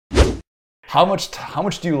How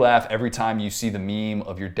much do you laugh every time you see the meme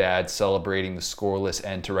of your dad celebrating the scoreless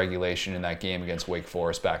end to regulation in that game against Wake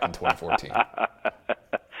Forest back in 2014?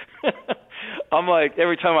 I'm like,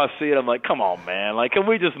 every time I see it, I'm like, come on, man. Like, can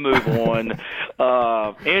we just move on?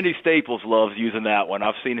 Andy Staples loves using that one.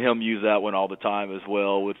 I've seen him use that one all the time as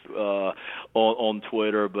well with on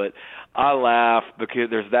Twitter. But I laugh because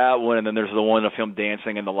there's that one, and then there's the one of him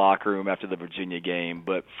dancing in the locker room after the Virginia game.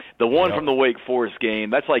 But the one from the Wake Forest game,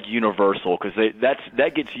 that's like universal because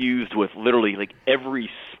that gets used with literally like every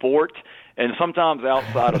sport. And sometimes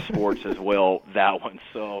outside of sports as well, that one.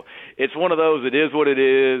 So it's one of those, it is what it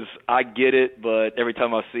is. I get it, but every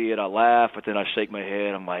time I see it, I laugh, but then I shake my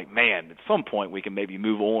head. I'm like, man, at some point we can maybe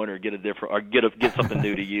move on or get something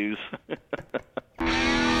new to use.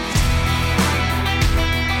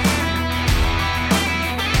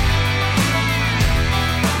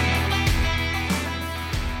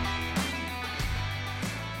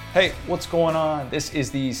 Hey, what's going on? This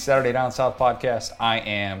is the Saturday Down South podcast. I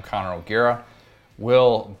am Connor O'Gara.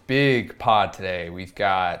 Will, big pod today. We've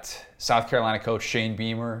got South Carolina coach Shane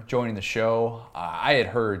Beamer joining the show. I had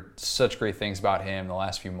heard such great things about him the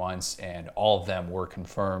last few months, and all of them were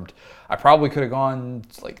confirmed. I probably could have gone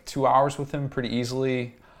like 2 hours with him pretty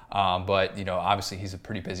easily. But, obviously he's a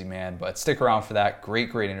pretty busy man. But stick around for that.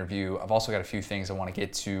 Great interview. I've also got a few things I want to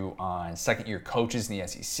get to on second-year coaches in the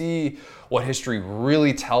SEC, what history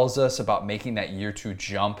really tells us about making that year two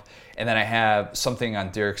jump. And then I have something on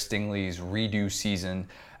Derek Stingley's redo season.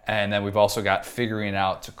 And then we've also got figuring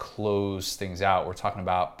out to close things out. We're talking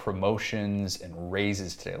about promotions and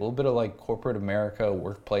raises today. A little bit of like corporate America,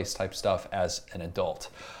 workplace type stuff as an adult.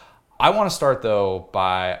 I want to start, though,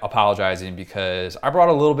 by apologizing because I brought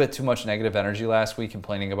a little bit too much negative energy last week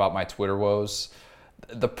complaining about my Twitter woes.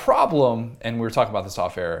 The problem, and we were talking about this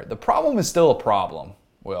off air, the problem is still a problem,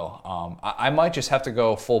 Will. I might just have to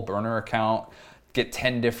go full burner account, get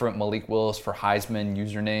 10 different Malik Willis for Heisman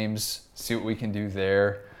usernames, see what we can do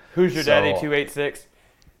there. Who's your daddy 286?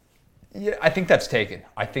 Yeah, I think that's taken.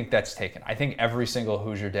 I think every single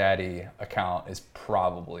Who's Your Daddy account is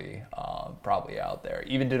probably out there.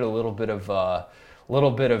 Even did a little bit of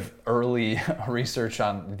early research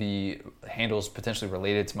on the handles potentially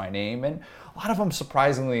related to my name, and a lot of them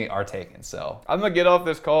surprisingly are taken. So I'm gonna get off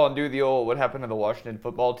this call and do the old what happened to the Washington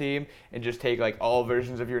football team and just take like all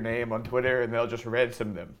versions of your name on Twitter and they'll just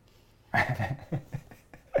ransom them.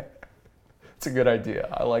 It's a good idea.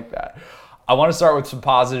 I like that. I want to start with some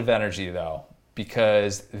positive energy, though,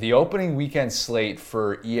 because the opening weekend slate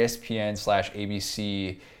for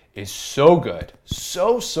ESPN/ABC is so good.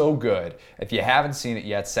 So good. If you haven't seen it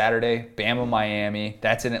yet, Saturday, Bama, Miami.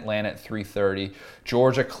 That's in Atlanta at 3:30.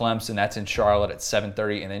 Georgia, Clemson. That's in Charlotte at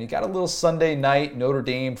 7:30. And then you got a little Sunday night, Notre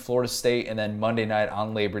Dame, Florida State. And then Monday night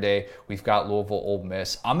on Labor Day, we've got Louisville, Ole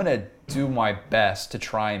Miss. I'm going to do my best to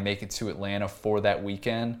try and make it to Atlanta for that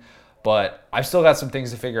weekend. But I've still got some things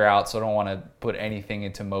to figure out, so I don't want to put anything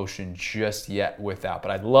into motion just yet with that. But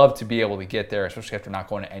I'd love to be able to get there, especially after not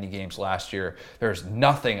going to any games last year. There's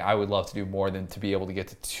nothing I would love to do more than to be able to get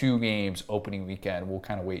to 2 games opening weekend. We'll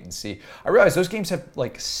kind of wait and see. I realize those games have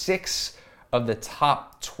like 6 of the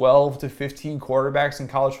top 12 to 15 quarterbacks in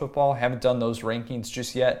college football. Haven't done those rankings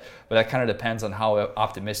just yet, but that kind of depends on how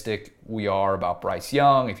optimistic we are about Bryce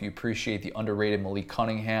Young, if you appreciate the underrated Malik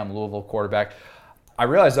Cunningham, Louisville quarterback. I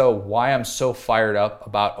realize, though, why I'm so fired up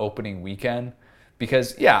about opening weekend.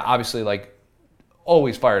 Because, yeah, obviously, like,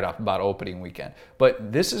 always fired up about opening weekend.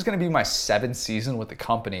 But this is going to be my 7th season with the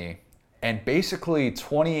company. And basically,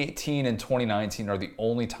 2018 and 2019 are the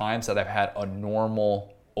only times that I've had a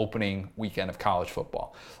normal opening weekend of college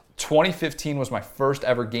football. 2015 was my first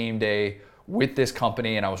ever game day with this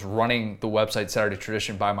company, and I was running the website Saturday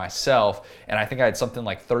Tradition by myself. And I think I had something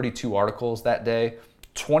like 32 articles that day.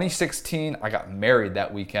 2016, I got married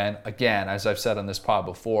that weekend. Again, as I've said on this pod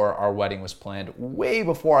before, our wedding was planned way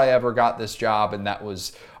before I ever got this job, and that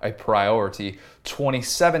was a priority.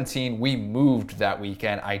 2017, we moved that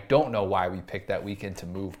weekend. I don't know why we picked that weekend to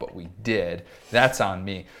move, but we did. That's on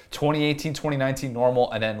me. 2018, 2019,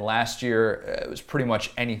 normal, and then last year, it was pretty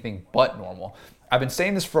much anything but normal. I've been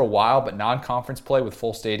saying this for a while, but non-conference play with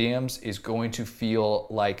full stadiums is going to feel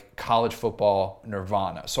like college football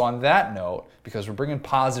nirvana. So on that note, because we're bringing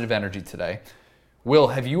positive energy today, Will,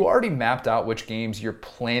 have you already mapped out which games you're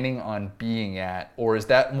planning on being at, or is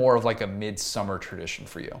that more of like a midsummer tradition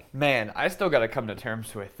for you? Man, I still got to come to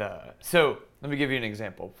terms with so let me give you an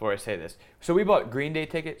example before I say this. So we bought Green Day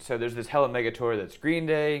tickets. So there's this Hella Mega Tour that's Green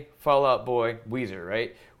Day, Fall Out Boy, Weezer,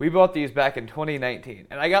 right? We bought these back in 2019.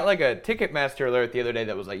 And I got like a Ticketmaster alert the other day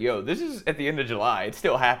that was like, yo, this is at the end of July. It's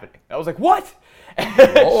still happening. I was like, what?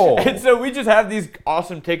 Whoa. And so we just have these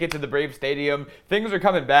awesome tickets at the Brave Stadium. Things are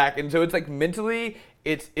coming back, and so it's like mentally,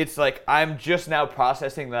 it's like I'm just now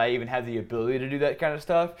processing that I even have the ability to do that kind of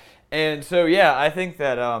stuff. And so yeah, I think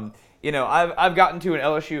that I've gotten to an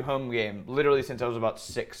LSU home game literally since I was about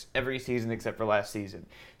 6 every season except for last season.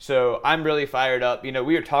 So I'm really fired up. We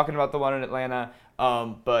were talking about the one in Atlanta,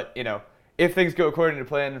 but if things go according to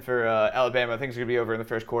plan for Alabama, things are going to be over in the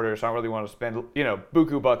first quarter, so I don't really want to spend,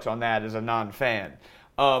 buku bucks on that as a non-fan.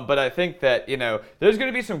 But I think that, there's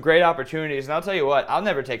going to be some great opportunities, and I'll tell you what, I'll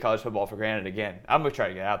never take college football for granted again. I'm going to try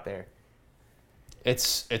to get out there.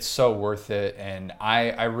 It's so worth it, and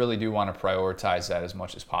I really do want to prioritize that as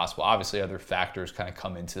much as possible. Obviously, other factors kind of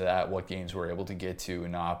come into that, what games we're able to get to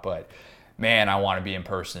and not, but man, I want to be in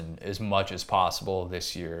person as much as possible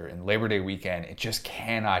this year. And Labor Day weekend, it just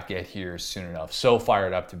cannot get here soon enough. So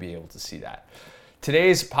fired up to be able to see that.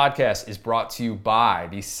 Today's podcast is brought to you by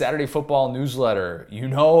the Saturday Football Newsletter.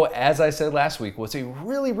 As I said last week, what's a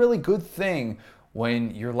really, really good thing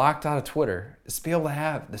when you're locked out of Twitter is to be able to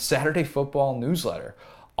have the Saturday Football Newsletter.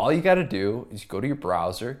 All you got to do is you go to your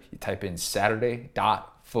browser, you type in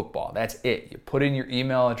Saturday.football. That's it. You put in your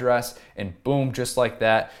email address, and boom, just like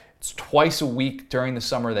that. It's twice a week during the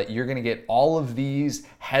summer that you're going to get all of these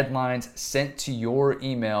headlines sent to your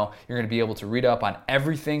email. You're going to be able to read up on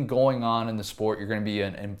everything going on in the sport. You're going to be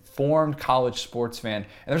an informed college sports fan.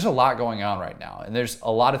 And there's a lot going on right now. And there's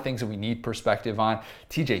a lot of things that we need perspective on.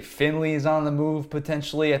 TJ Finley is on the move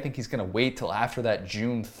potentially. I think he's going to wait till after that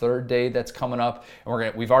June 3rd day that's coming up.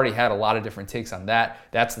 And we've already had a lot of different takes on that.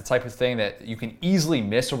 That's the type of thing that you can easily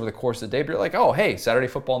miss over the course of the day. But you're like, oh, hey, Saturday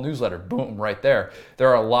Football Newsletter, boom, right there. There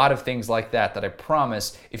are a lot of things like that I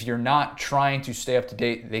promise if you're not trying to stay up to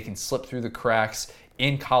date, they can slip through the cracks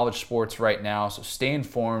in college sports right now. So stay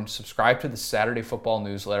informed, subscribe to the Saturday Football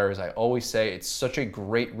Newsletter. As I always say, it's such a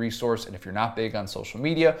great resource. And if you're not big on social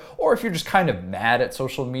media, or if you're just kind of mad at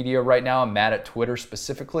social media right now, and mad at Twitter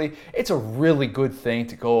specifically, it's a really good thing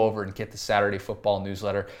to go over and get the Saturday Football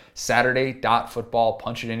Newsletter. Saturday.football,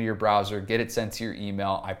 punch it into your browser, get it sent to your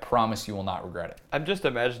email. I promise you will not regret it. I'm just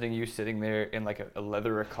imagining you sitting there in like a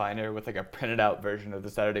leather recliner with like a printed out version of the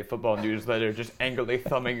Saturday Football Newsletter, just angrily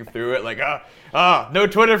thumbing through it like, no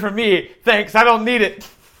Twitter for me. Thanks, I don't need it.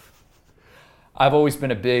 I've always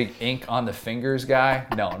been a big ink on the fingers guy.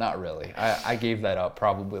 No, not really. I gave that up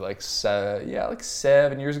probably like 7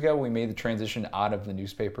 years ago. We made the transition out of the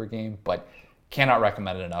newspaper game, but cannot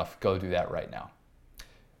recommend it enough. Go do that right now.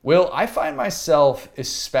 Will, I find myself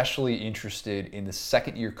especially interested in the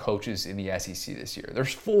second-year coaches in the SEC this year.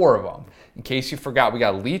 There's 4 of them. In case you forgot, we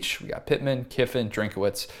got Leach, we got Pittman, Kiffin,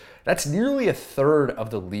 Drinkwitz. That's nearly a third of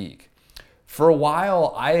the league. For a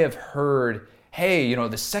while, I have heard, hey,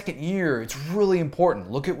 the second year, it's really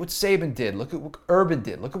important. Look at what Saban did. Look at what Urban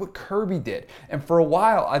did. Look at what Kirby did. And for a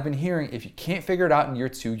while, I've been hearing if you can't figure it out in year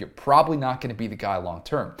 2, you're probably not going to be the guy long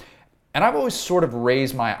term. And I've always sort of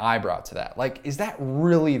raised my eyebrow to that. Like, is that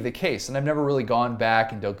really the case? And I've never really gone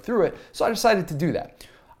back and dug through it, so I decided to do that.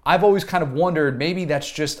 I've always kind of wondered, maybe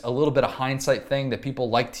that's just a little bit of hindsight thing that people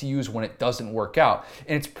like to use when it doesn't work out.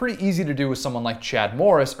 And it's pretty easy to do with someone like Chad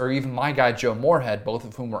Morris or even my guy Joe Moorhead, both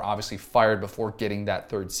of whom were obviously fired before getting that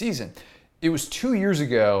 3rd season. It was 2 years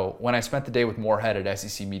ago when I spent the day with Moorhead at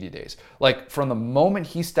SEC Media Days. Like, from the moment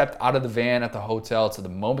he stepped out of the van at the hotel to the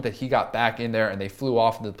moment that he got back in there and they flew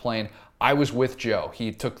off into the plane, I was with Joe.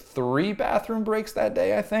 He took 3 bathroom breaks that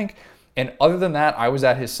day, I think. And other than that, I was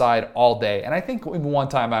at his side all day. And I think even one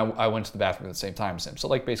time I went to the bathroom at the same time as him. So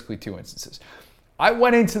like basically 2 instances. I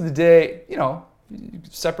went into the day,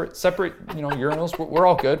 separate, urinals. We're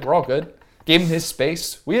all good. We're all good. Gave him his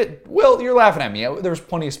space. Will, you're laughing at me. There was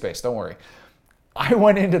plenty of space. Don't worry. I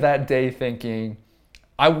went into that day thinking,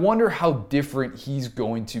 I wonder how different he's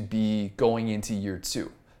going to be going into year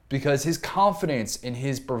 2. Because his confidence and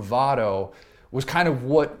his bravado was kind of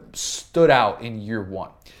what stood out in year 1.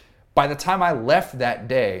 By the time I left that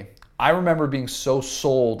day, I remember being so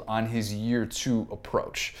sold on his year 2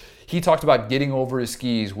 approach. He talked about getting over his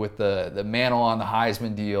skis with the mantle on the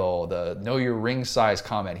Heisman deal, the know your ring size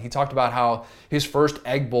comment. He talked about how his first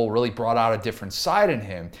Egg Bowl really brought out a different side in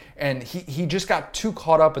him. And he just got too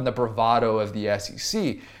caught up in the bravado of the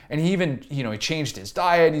SEC. And he even, he changed his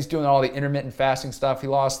diet. He's doing all the intermittent fasting stuff. He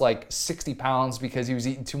lost like 60 pounds because he was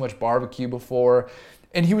eating too much barbecue before.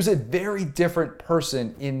 And he was a very different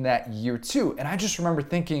person in that year 2. And I just remember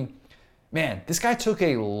thinking, man, this guy took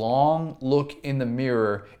a long look in the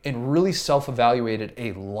mirror and really self-evaluated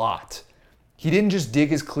a lot. He didn't just dig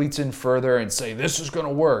his cleats in further and say, this is going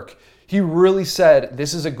to work. He really said,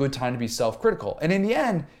 this is a good time to be self-critical. And in the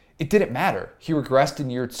end, it didn't matter. He regressed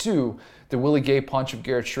in year 2. The Willie Gay punch of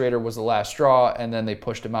Garrett Schrader was the last straw, and then they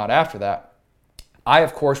pushed him out after that. I,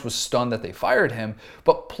 of course, was stunned that they fired him,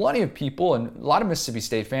 but plenty of people and a lot of Mississippi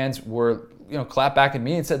State fans were, clapped back at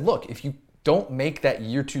me and said, look, if you don't make that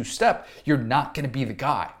year 2 step, you're not going to be the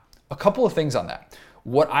guy. A couple of things on that.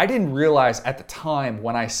 What I didn't realize at the time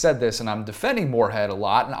when I said this, and I'm defending Moorhead a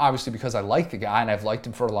lot, and obviously because I like the guy and I've liked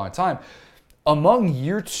him for a long time, among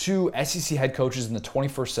year 2 SEC head coaches in the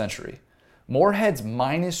 21st century, Moorhead's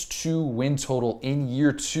 -2 win total in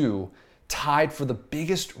year 2 tied for the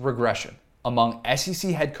biggest regression among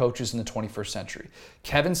SEC head coaches in the 21st century.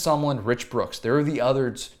 Kevin Sumlin, Rich Brooks, they're the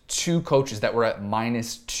other 2 coaches that were at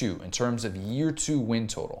 -2 in terms of year 2 win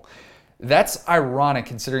total. That's ironic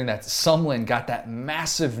considering that Sumlin got that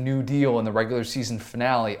massive new deal in the regular season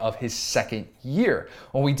finale of his second year.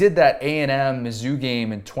 When we did that A&M Mizzou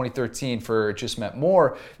game in 2013 for It Just Meant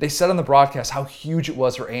More, they said on the broadcast how huge it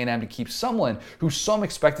was for A&M to keep Sumlin, who some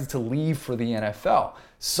expected to leave for the NFL.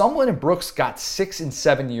 Sumlin and Brooks got 6 and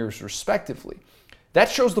 7 years respectively. That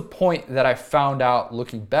shows the point that I found out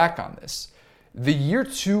looking back on this. The year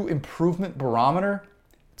 2 improvement barometer,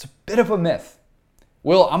 it's a bit of a myth.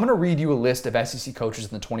 Will, I'm going to read you a list of SEC coaches in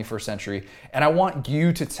the 21st century, and I want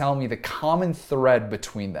you to tell me the common thread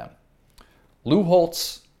between them. Lou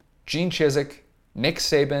Holtz, Gene Chizik, Nick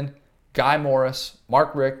Saban, Guy Morris,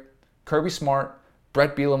 Mark Richt, Kirby Smart,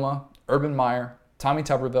 Brett Bielema, Urban Meyer, Tommy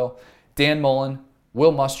Tuberville, Dan Mullen,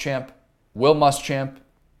 Will Muschamp,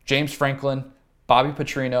 James Franklin, Bobby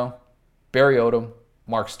Petrino, Barry Odom,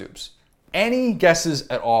 Mark Stoops. Any guesses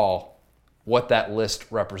at all what that list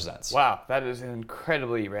represents? Wow, that is an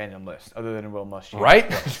incredibly random list, other than Will Muschamp.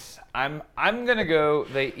 Right? I'm gonna go.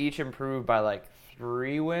 They each improved by like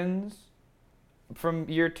 3 wins from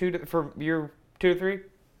year 2 to 3.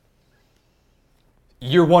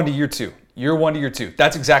 Year 1 to year 2. Year 1 to year 2.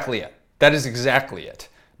 That's exactly it. That is exactly it.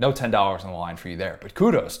 No $10 on the line for you there, but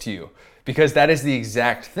kudos to you because that is the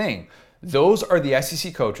exact thing. Those are the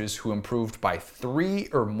SEC coaches who improved by 3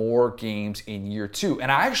 or more games in year 2.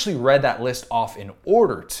 And I actually read that list off in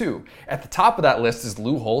order too. At the top of that list is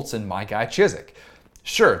Lou Holtz and my guy Chizik.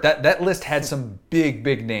 Sure, that list had some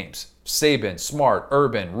big names. Saban, Smart,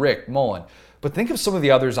 Urban, Richt, Mullen. But think of some of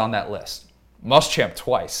the others on that list. Muschamp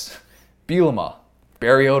twice. Bielema,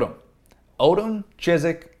 Barry Odom. Odom,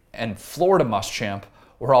 Chizik, and Florida Muschamp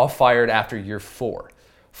were all fired after year 4.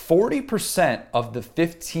 40% of the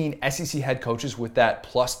 15 SEC head coaches with that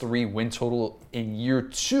 +3 win total in year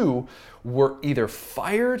 2 were either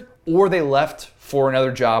fired or they left for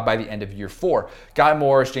another job by the end of year 4. Guy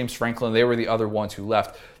Morris, James Franklin, they were the other ones who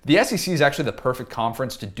left. The SEC is actually the perfect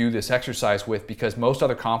conference to do this exercise with because most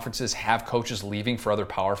other conferences have coaches leaving for other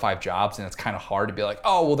Power 5 jobs, and it's kind of hard to be like,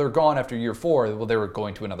 oh, well, they're gone after year 4. Well, they were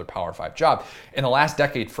going to another Power 5 job. In the last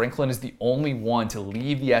decade, Franklin is the only one to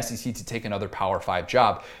leave the SEC to take another Power 5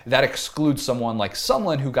 job. That excludes someone like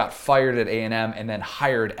Sumlin, who got fired at A&M and then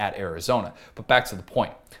hired at Arizona. But back to the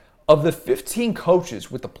point. Of the 15 coaches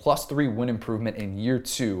with the +3 win improvement in year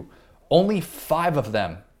 2, only 5 of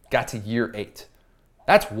them got to year 8.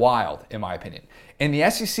 That's wild, in my opinion. In the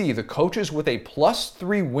SEC, the coaches with a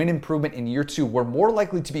 +3 win improvement in year 2 were more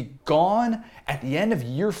likely to be gone at the end of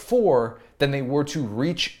year 4 than they were to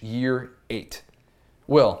reach year 8.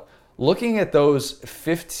 Will, looking at those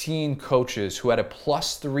 15 coaches who had a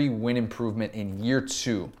 +3 win improvement in year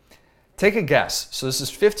 2, take a guess. So this is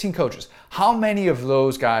 15 coaches. How many of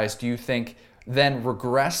those guys do you think then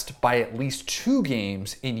regressed by at least 2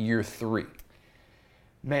 games in year 3?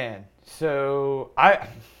 Man, so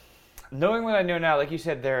knowing what I know now, like you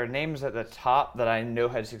said, there are names at the top that I know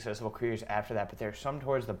had successful careers after that, but there are some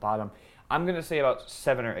towards the bottom. I'm going to say about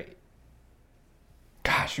 7 or 8.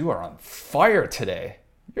 Gosh, you are on fire today.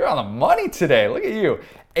 You're on the money today. Look at you.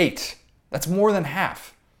 8. That's more than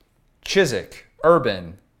half. Chizik,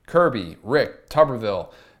 Urban, Kirby, Richt,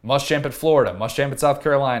 Tuberville, Muschamp at Florida, Muschamp at South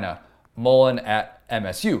Carolina, Mullen at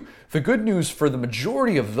MSU. The good news for the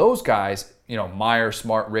majority of those guys, Meyer,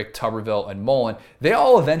 Smart, Richt, Tuberville, and Mullen, they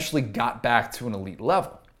all eventually got back to an elite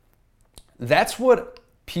level. That's what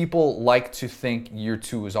people like to think year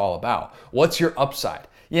 2 is all about. What's your upside?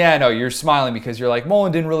 Yeah, I know, you're smiling because you're like,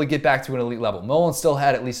 Mullen didn't really get back to an elite level. Mullen still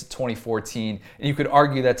had at least a 2014, and you could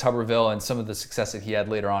argue that Tuberville and some of the success that he had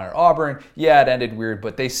later on at Auburn, yeah, it ended weird,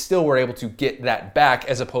 but they still were able to get that back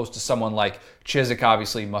as opposed to someone like Chizik,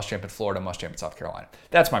 obviously, Muschamp at Florida, Muschamp at South Carolina.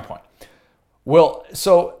 That's my point. Well,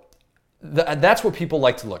 so that's what people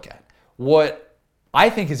like to look at. What I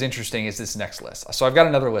think is interesting is this next list. So I've got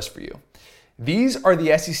another list for you. These are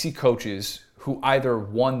the SEC coaches who either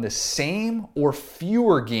won the same or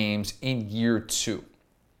fewer games in year 2.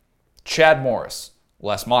 Chad Morris,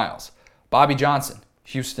 Les Miles, Bobby Johnson,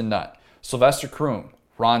 Houston Nutt, Sylvester Croom,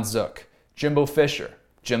 Ron Zook, Jimbo Fisher,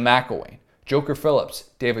 Jim McElwain, Joker Phillips,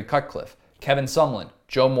 David Cutcliffe, Kevin Sumlin,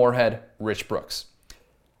 Joe Moorhead, Rich Brooks.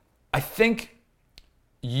 I think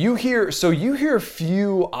you hear a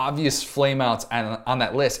few obvious flameouts on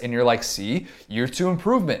that list, and you're like, see, year 2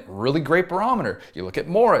 improvement, really great barometer. You look at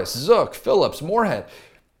Morris, Zook, Phillips, Moorhead.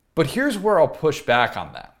 But here's where I'll push back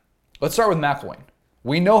on that. Let's start with McElwain.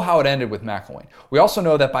 We know how it ended with McElwain. We also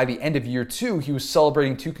know that by the end of year 2, he was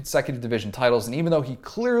celebrating 2 consecutive division titles, and even though he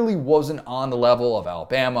clearly wasn't on the level of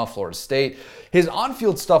Alabama, Florida State, his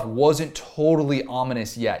on-field stuff wasn't totally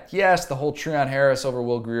ominous yet. Yes, the whole Treon Harris over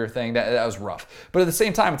Will Grier thing, that was rough. But at the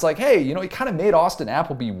same time, it's like, hey, he kind of made Austin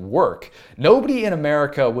Appleby work. Nobody in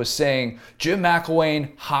America was saying, Jim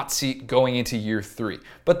McElwain, hot seat going into year 3.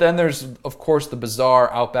 But then there's, of course, the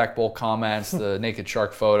bizarre Outback Bowl comments, the naked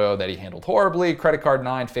shark photo that he handled horribly, credit card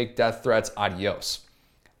 9, fake death threats, adios.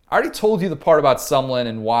 I already told you the part about Sumlin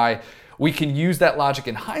and why we can use that logic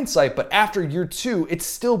in hindsight, but after year 2, it's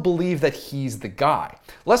still believed that he's the guy.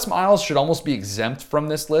 Les Miles should almost be exempt from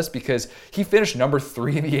this list because he finished number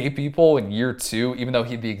 3 in the AP poll in year 2, even though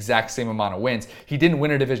he had the exact same amount of wins. He didn't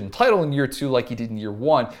win a division title in year 2 like he did in year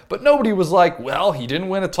 1, but nobody was like, well, he didn't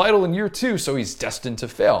win a title in year 2, so he's destined to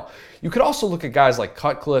fail. You could also look at guys like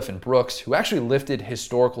Cutcliffe and Brooks, who actually lifted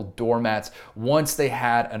historical doormats once they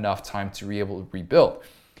had enough time to be able to rebuild.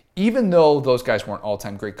 Even though those guys weren't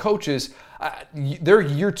all-time great coaches, their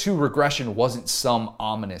year 2 regression wasn't some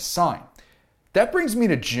ominous sign. That brings me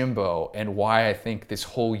to Jimbo and why I think this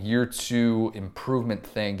whole year 2 improvement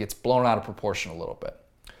thing gets blown out of proportion a little bit.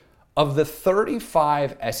 Of the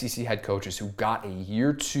 35 SEC head coaches who got a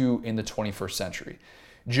year 2 in the 21st century,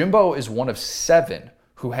 Jimbo is one of 7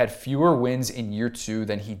 who had fewer wins in year 2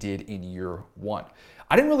 than he did in year 1.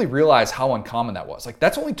 I didn't really realize how uncommon that was.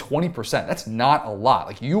 That's only 20%. That's not a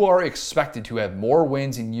lot. You are expected to have more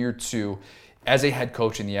wins in year 2 as a head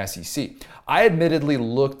coach in the SEC. I admittedly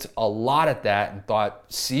looked a lot at that and thought,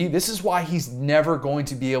 see, this is why he's never going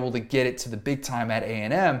to be able to get it to the big time at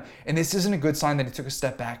A&M, and this isn't a good sign that he took a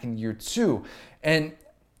step back in year 2. And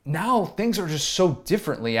now things are just so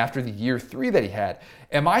differently after the year 3 that he had.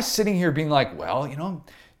 Am I sitting here being like, well,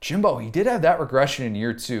 Jimbo, he did have that regression in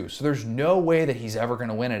year 2, so there's no way that he's ever going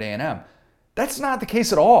to win at A&M. That's not the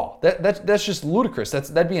case at all. That's just ludicrous.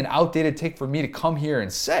 That'd be an outdated take for me to come here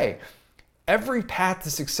and say. Every path to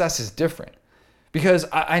success is different. Because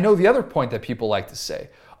I know the other point that people like to say,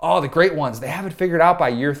 oh, the great ones, they have it figured out by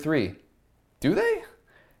year 3. Do they?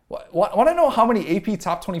 Want to know how many AP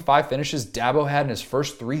top 25 finishes Dabo had in his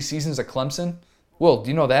first 3 seasons at Clemson? Will, do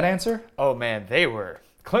you know that answer? Oh, man, they were.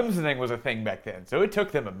 Clemson thing was a thing back then, so it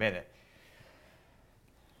took them a minute.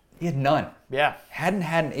 He had none. Yeah. Hadn't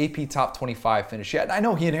had an AP top 25 finish yet. I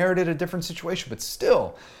know he inherited a different situation, but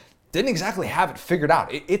still didn't exactly have it figured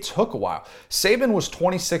out. It took a while. Saban was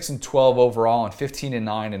 26-12 overall and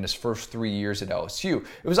 15-9 in his first 3 years at LSU.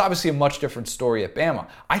 It was obviously a much different story at Bama.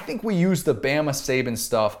 I think we use the Bama-Saban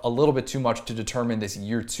stuff a little bit too much to determine this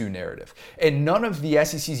year 2 narrative. And none of the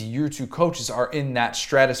SEC's year 2 coaches are in that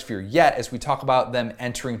stratosphere yet as we talk about them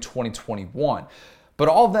entering 2021. But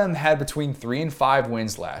all of them had between 3 and 5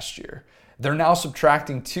 wins last year. They're now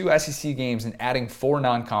subtracting 2 SEC games and adding 4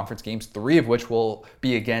 non-conference games, 3 of which will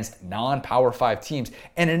be against non-Power 5 teams.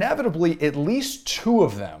 And inevitably, at least 2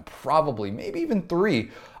 of them, probably, maybe even 3,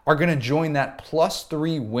 are going to join that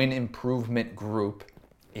 +3 win improvement group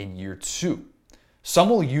in year 2.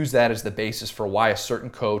 Some will use that as the basis for why a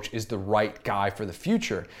certain coach is the right guy for the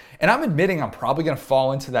future. And I'm admitting I'm probably going to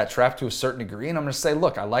fall into that trap to a certain degree. And I'm going to say,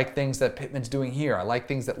 look, I like things that Pittman's doing here. I like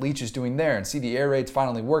things that Leach is doing there. And see the air raid's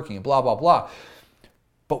finally working and blah, blah, blah.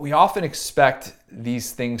 But we often expect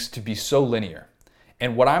these things to be so linear.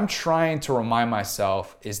 And what I'm trying to remind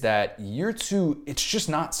myself is that year 2, it's just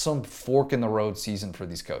not some fork in the road season for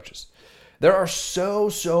these coaches. There are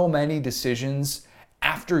so many decisions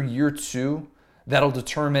after year 2 that'll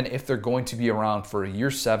determine if they're going to be around for a year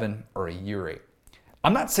 7 or a year 8.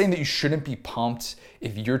 I'm not saying that you shouldn't be pumped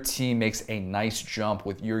if your team makes a nice jump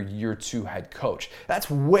with your year 2 head coach. That's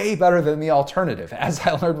way better than the alternative, as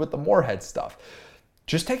I learned with the Moorhead stuff.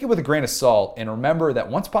 Just take it with a grain of salt and remember that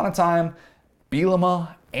once upon a time,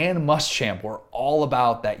 Bielema and Muschamp were all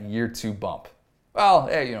about that year 2 bump. Well,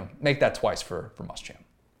 make that twice for Muschamp.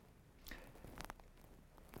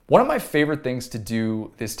 One of my favorite things to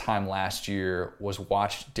do this time last year was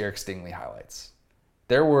watch Derek Stingley highlights.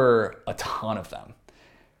 There were a ton of them.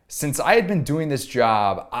 Since I had been doing this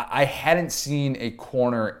job, I hadn't seen a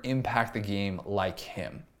corner impact the game like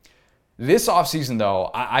him. This offseason,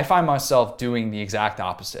 though, I find myself doing the exact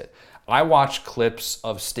opposite. I watched clips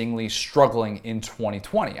of Stingley struggling in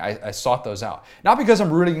 2020. I sought those out. Not because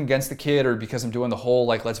I'm rooting against the kid or because I'm doing the whole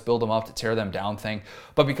like let's build them up to tear them down thing,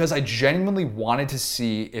 but because I genuinely wanted to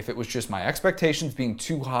see if it was just my expectations being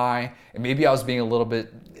too high and maybe I was being a little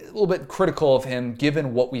bit critical of him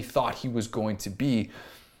given what we thought he was going to be.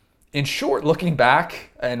 In short, looking back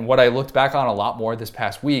and what I looked back on a lot more this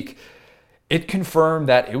past week, it confirmed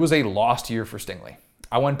that it was a lost year for Stingley.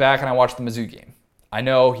 I went back and I watched the Mizzou game. I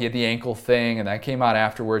know he had the ankle thing and that came out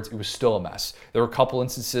afterwards. It was still a mess. There were a couple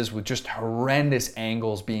instances with just horrendous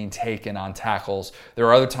angles being taken on tackles. There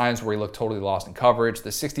were other times where he looked totally lost in coverage. The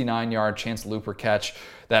 69-yard Chance Looper catch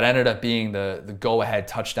that ended up being the go-ahead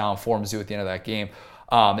touchdown for Mizzou at the end of that game.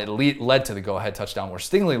 It led to the go-ahead touchdown where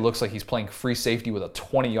Stingley looks like he's playing free safety with a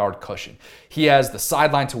 20-yard cushion. He has the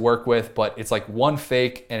sideline to work with, but it's like one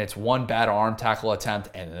fake and it's one bad arm tackle attempt,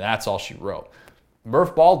 and that's all she wrote.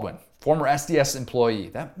 Murph Baldwin, former SDS employee.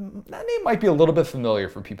 That name might be a little bit familiar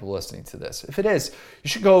for people listening to this. If it is, you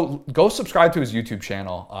should go subscribe to his YouTube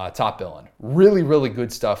channel, Top Billin'. Really, really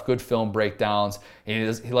good stuff, good film breakdowns. He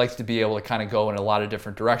likes to be able to kind of go in a lot of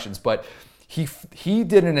different directions, but he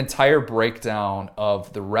did an entire breakdown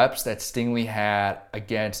of the reps that Stingley had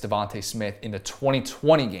against Devontae Smith in the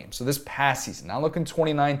 2020 game. So this past season, not looking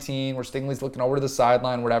 2019 where Stingley's looking over to the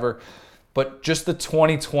sideline, whatever, but just the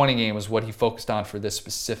 2020 game was what he focused on for this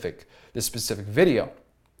specific video.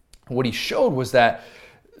 What he showed was that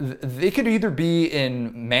they could either be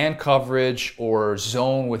in man coverage or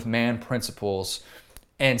zone with man principles,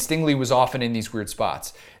 and Stingley was often in these weird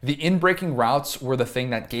spots. The in-breaking routes were the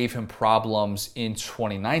thing that gave him problems in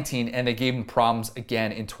 2019, and they gave him problems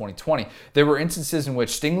again in 2020. There were instances in which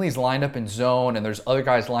Stingley's lined up in zone, and there's other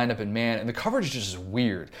guys lined up in man, and the coverage is just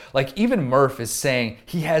weird. Like, even Murph is saying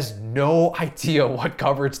he has no idea what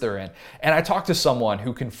coverage they're in. And I talked to someone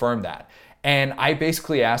who confirmed that. And I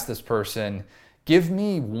basically asked this person, give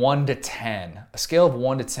me 1 to 10, a scale of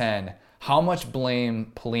 1 to 10, how much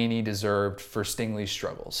blame Pelini deserved for Stingley's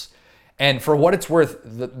struggles. And for what it's worth,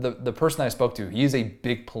 the person I spoke to, he is a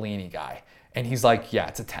big Pelini guy. And he's like, yeah,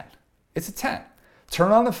 it's a 10. It's a 10.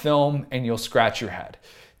 Turn on the film and you'll scratch your head.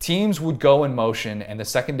 Teams would go in motion and the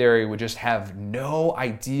secondary would just have no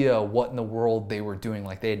idea what in the world they were doing.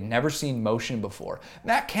 Like they had never seen motion before.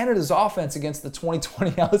 Matt Canada's offense against the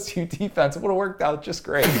 2020 LSU defense would have worked out just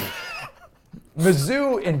great.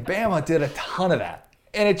 Mizzou and Bama did a ton of that.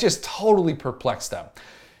 And it just totally perplexed them.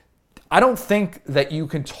 I don't think that you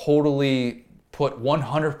can totally put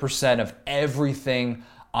 100% of everything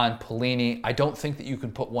on Pelini. I don't think that you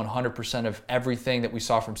can put 100% of everything that we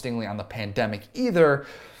saw from Stingley on the pandemic either.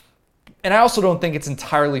 And I also don't think it's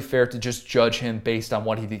entirely fair to just judge him based on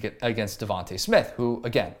what he did against Devontae Smith, who,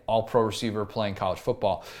 again, all-pro receiver playing college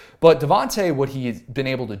football. But Devontae, what he's been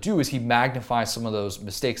able to do is he magnifies some of those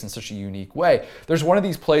mistakes in such a unique way. There's one of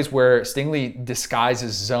these plays where Stingley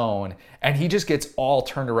disguises zone, and he just gets all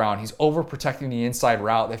turned around. He's overprotecting the inside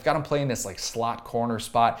route. They've got him playing this like slot corner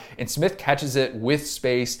spot, and Smith catches it with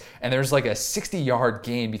space, and there's like a 60-yard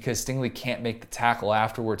gain because Stingley can't make the tackle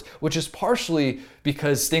afterwards, which is partially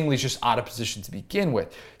because Stingley's just out of position to begin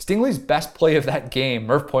with. Stingley's best play of that game,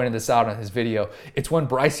 Murph pointed this out on his video, it's when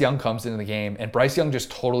Bryce Young comes into the game, and Bryce Young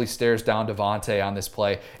just totally stares down Devontae on this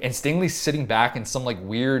play, and Stingley's sitting back in some like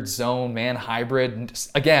weird zone man hybrid. And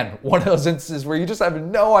just, again, one of those instances where you just have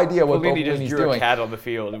no idea what Pelini just drew doing. A cat on the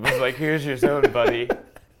field. It was like, here's your zone, buddy.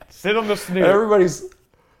 Sit on the snoot.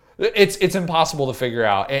 It's impossible to figure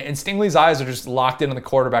out. And Stingley's eyes are just locked in on the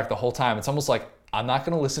quarterback the whole time. It's almost like, I'm not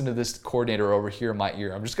going to listen to this coordinator over here in my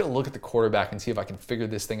ear. I'm just going to look at the quarterback and see if I can figure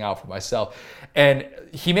this thing out for myself. And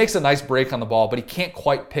he makes a nice break on the ball, but he can't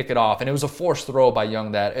quite pick it off. And it was a forced throw by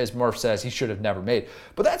Young that, as Murph says, he should have never made.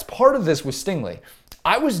 But that's part of this with Stingley.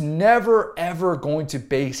 I was never, ever going to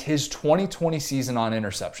base his 2020 season on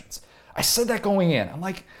interceptions. I said that going in. I'm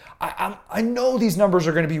like, I know these numbers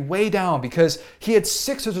are going to be way down because he had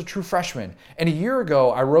 6 as a true freshman. And a year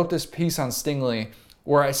ago, I wrote this piece on Stingley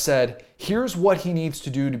where I said, here's what he needs to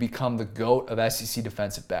do to become the GOAT of SEC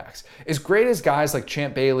defensive backs. As great as guys like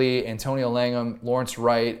Champ Bailey, Antonio Langham, Lawrence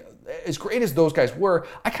Wright, as great as those guys were,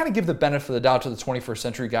 I kind of give the benefit of the doubt to the 21st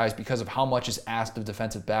century guys because of how much is asked of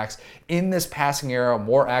defensive backs in this passing era,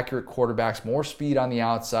 more accurate quarterbacks, more speed on the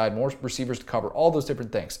outside, more receivers to cover, all those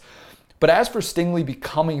different things. But as for Stingley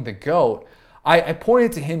becoming the GOAT, I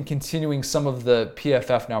pointed to him continuing some of the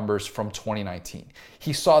PFF numbers from 2019.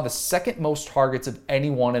 He saw the second most targets of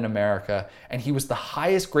anyone in America, and he was the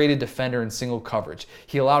highest graded defender in single coverage.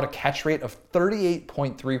 He allowed a catch rate of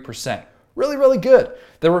 38.3%. Really, really good.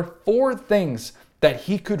 There were 4 things that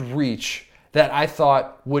he could reach that I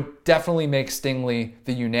thought would definitely make Stingley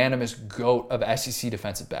the unanimous GOAT of SEC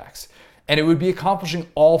defensive backs. And it would be accomplishing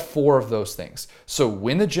all 4 of those things. So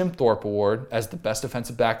win the Jim Thorpe Award as the best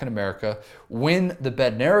defensive back in America, win the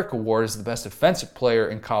Bednarik Award as the best defensive player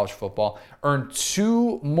in college football, earn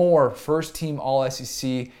 2 more first-team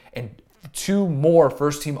All-SEC and 2 more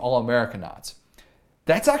first-team All-American nods.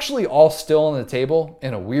 That's actually all still on the table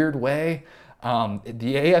in a weird way.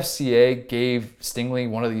 The AFCA gave Stingley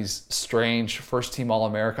one of these strange first-team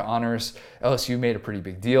All-America honors. LSU made a pretty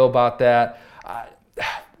big deal about that.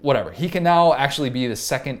 Whatever. He can now actually be the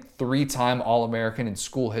second 3-time All-American in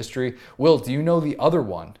school history. Will, do you know the other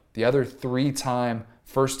one? The other 3-time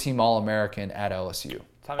first-team All-American at LSU?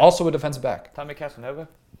 Also a defensive back. Tommy Casanova?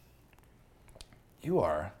 You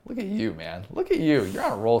are. Look at you, man. Look at you. You're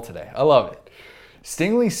on a roll today. I love it.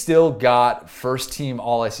 Stingley still got first-team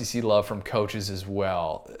All-SEC love from coaches as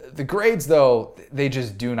well. The grades, though, they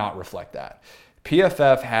just do not reflect that.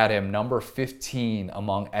 PFF had him number 15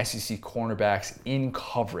 among SEC cornerbacks in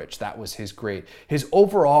coverage. That was his grade. His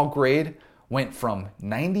overall grade went from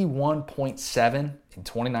 91.7 in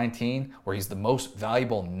 2019, where he's the most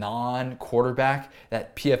valuable non-quarterback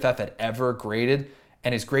that PFF had ever graded,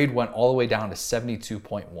 and his grade went all the way down to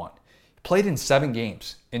 72.1. He played in 7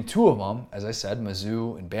 games, and 2 of them, as I said,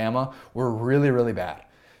 Mizzou and Bama, were really, really bad.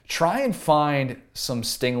 Try and find some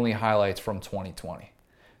Stingley highlights from 2020.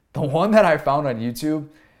 The one that I found on YouTube,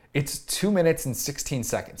 it's 2 minutes and 16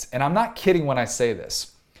 seconds. And I'm not kidding when I say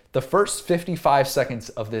this. The first 55 seconds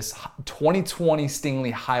of this 2020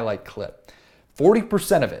 Stingley highlight clip,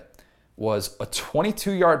 40% of it was a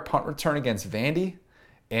 22-yard punt return against Vandy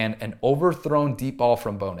and an overthrown deep ball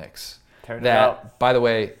from Bo Nix. Turned it out. By the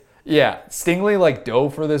way, yeah, Stingley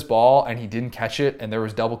dove for this ball and he didn't catch it and there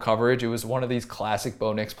was double coverage. It was one of these classic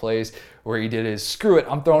Bo Nix plays where he did his screw it,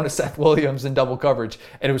 I'm throwing to Seth Williams in double coverage,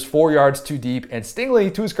 and it was 4 yards too deep. And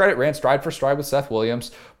Stingley, to his credit, ran stride for stride with Seth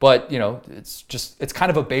Williams, but it's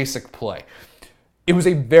kind of a basic play. It was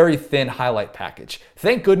a very thin highlight package.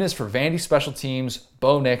 Thank goodness for Vandy special teams,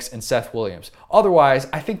 Bo Nix, and Seth Williams. Otherwise,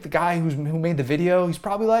 I think the guy who made the video, he's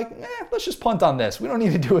probably like, let's just punt on this. We don't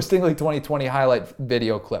need to do a Stingley 2020 highlight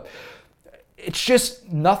video clip. It's just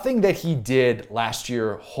nothing that he did last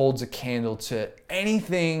year holds a candle to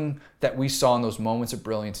anything that we saw in those moments of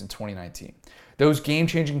brilliance in 2019. Those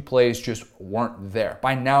game-changing plays just weren't there.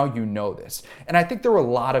 By now, you know this. And I think there were a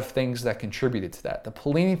lot of things that contributed to that. The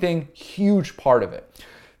Pelini thing, huge part of it.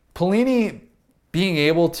 Pelini being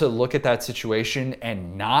able to look at that situation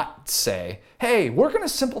and not say, hey, we're going to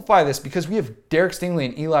simplify this because we have Derek Stingley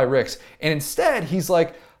and Eli Ricks. And instead, he's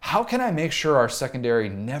like, how can I make sure our secondary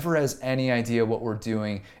never has any idea what we're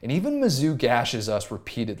doing? And even Mizzou gashes us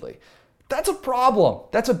repeatedly. That's a problem.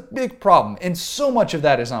 That's a big problem. And so much of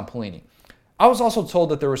that is on Pelini. I was also told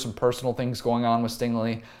that there were some personal things going on with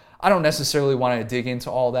Stingley. I don't necessarily want to dig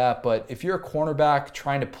into all that, but if you're a cornerback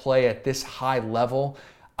trying to play at this high level,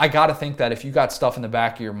 I got to think that if you got stuff in the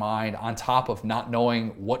back of your mind on top of not knowing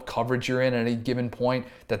what coverage you're in at any given point,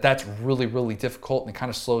 that's really, really difficult and it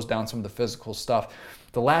kind of slows down some of the physical stuff.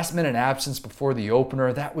 The last minute absence before the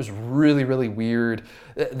opener, that was really, really weird.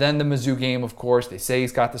 Then the Mizzou game, of course, they say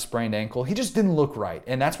he's got the sprained ankle. He just didn't look right.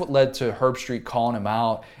 And that's what led to Herbstreit calling him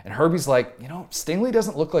out. And Herbie's like, Stingley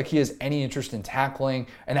doesn't look like he has any interest in tackling.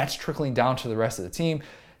 And that's trickling down to the rest of the team.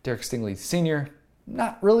 Derek Stingley Sr.,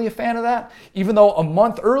 not really a fan of that. Even though a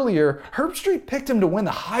month earlier, Herbstreit picked him to win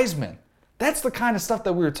the Heisman. That's the kind of stuff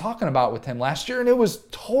that we were talking about with him last year, and it was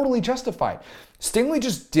totally justified. Stingley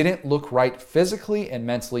just didn't look right physically and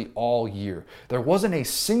mentally all year. There wasn't a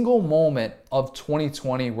single moment of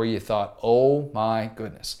 2020 where you thought, oh my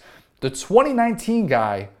goodness. The 2019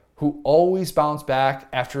 guy who always bounced back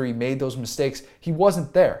after he made those mistakes, he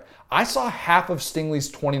wasn't there. I saw half of Stingley's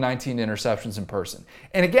 2019 interceptions in person.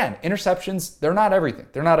 And again, interceptions, they're not everything.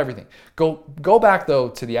 They're not everything. Go back, though,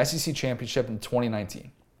 to the SEC Championship in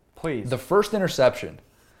 2019. Please. The first interception.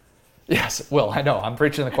 Yes, Will, I know. I'm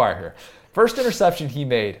preaching to the choir here. First interception he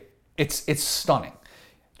made, it's stunning.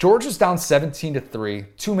 Georgia's down 17-3,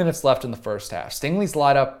 2 minutes left in the first half. Stingley's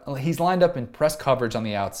lined up in press coverage on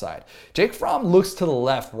the outside. Jake Fromm looks to the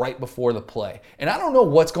left right before the play. And I don't know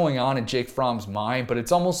what's going on in Jake Fromm's mind, but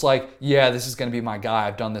it's almost like, yeah, this is going to be my guy.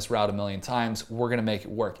 I've done this route a million times. We're going to make it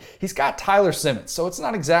work. He's got Tyler Simmons, so it's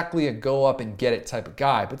not exactly a go up and get it type of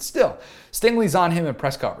guy, but still, Stingley's on him in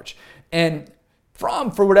press coverage. And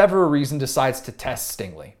Fromm, for whatever reason, decides to test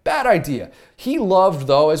Stingley. Bad idea. He loved,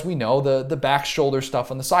 though, as we know, the back shoulder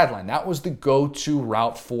stuff on the sideline. That was the go-to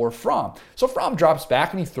route for Fromm. So Fromm drops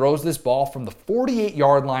back and he throws this ball from the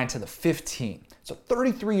 48-yard line to the 15. It's a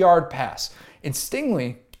 33-yard pass. And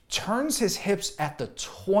Stingley turns his hips at the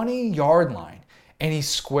 20-yard line, and he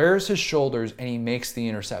squares his shoulders and he makes the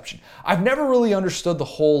interception. I've never really understood the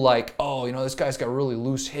whole this guy's got really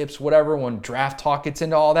loose hips, whatever, when draft talk gets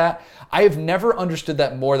into all that. I have never understood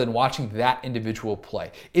that more than watching that individual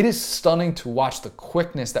play. It is stunning to watch the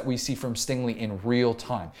quickness that we see from Stingley in real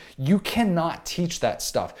time. You cannot teach that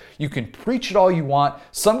stuff. You can preach it all you want.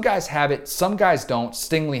 Some guys have it, some guys don't.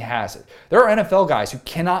 Stingley has it. There are NFL guys who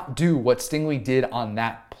cannot do what Stingley did on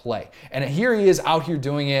that play. And here he is out here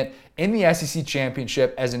doing it in the SEC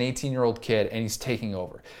championship as an 18-year-old kid, and he's taking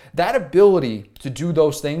over. That ability to do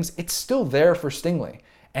those things, it's still there for Stingley.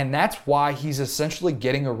 And that's why he's essentially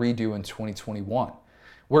getting a redo in 2021.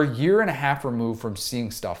 We're a year and a half removed from seeing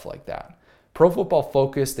stuff like that. Pro Football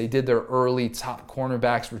Focus, they did their early top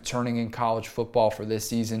cornerbacks returning in college football for this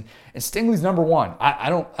season, and Stingley's number one. I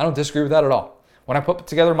don't disagree with that at all. When I put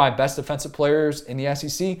together my best defensive players in the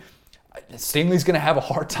SEC, Stingley's going to have a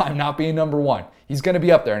hard time not being number one. He's going to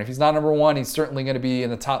be up there, and if he's not number one, he's certainly going to be in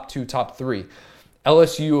the top 2, top 3.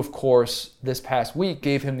 LSU, of course, this past week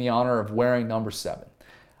gave him the honor of wearing number 7.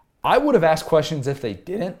 I would have asked questions if they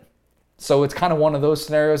didn't, so it's kind of one of those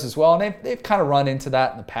scenarios as well, and they've kind of run into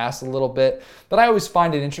that in the past a little bit, but I always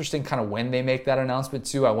find it interesting kind of when they make that announcement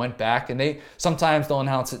too. I went back, and sometimes they'll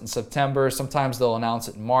announce it in September, sometimes they'll announce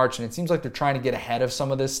it in March, and it seems like they're trying to get ahead of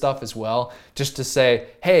some of this stuff as well, just to say,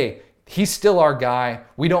 hey, he's still our guy.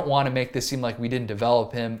 We don't want to make this seem like we didn't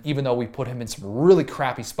develop him, even though we put him in some really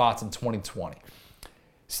crappy spots in 2020.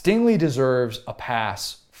 Stingley deserves a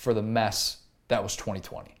pass for the mess that was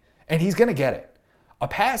 2020, and he's going to get it. A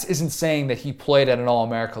pass isn't saying that he played at an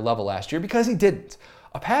All-America level last year, because he didn't.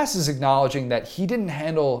 A pass is acknowledging that he didn't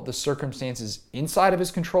handle the circumstances inside of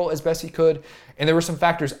his control as best he could, and there were some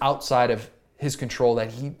factors outside of his control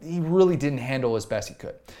that he really didn't handle as best he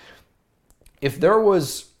could. If there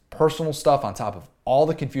was personal stuff on top of all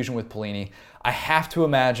the confusion with Pelini, I have to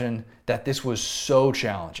imagine that this was so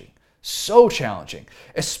challenging,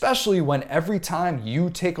 especially when every time you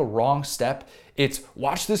take a wrong step, it's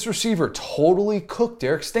watch this receiver totally cook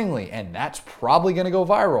Derek Stingley, and that's probably going to go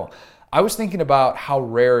viral. I was thinking about how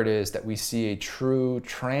rare it is that we see a true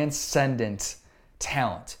transcendent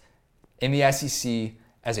talent in the SEC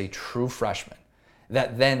as a true freshman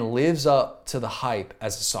that then lives up to the hype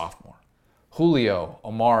as a sophomore. Julio,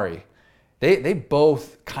 Amari, they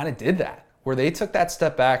both kind of did that, where they took that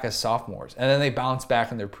step back as sophomores, and then they bounced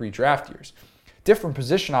back in their pre-draft years. Different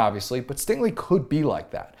position, obviously, but Stingley could be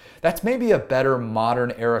like that. That's maybe a better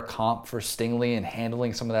modern era comp for Stingley in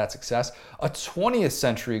handling some of that success. A 20th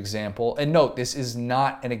century example, and note, this is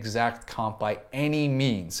not an exact comp by any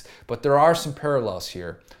means, but there are some parallels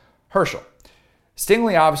here. Herschel.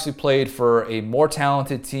 Stingley obviously played for a more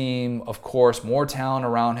talented team, of course, more talent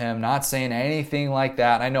around him, not saying anything like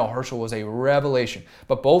that. I know Herschel was a revelation,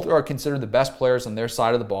 but both are considered the best players on their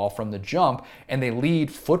side of the ball from the jump, and they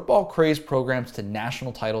lead football-crazed programs to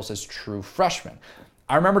national titles as true freshmen.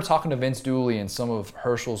 I remember talking to Vince Dooley and some of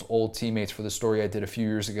Herschel's old teammates for the story I did a few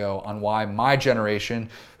years ago on why my generation,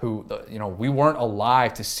 who, we weren't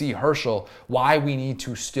alive to see Herschel, why we need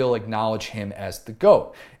to still acknowledge him as the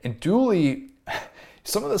GOAT. And Dooley,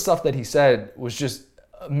 some of the stuff that he said was just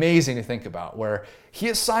amazing to think about, where he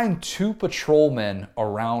assigned 2 patrolmen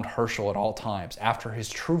around Herschel at all times after his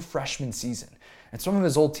true freshman season. And some of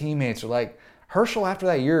his old teammates are like, Herschel after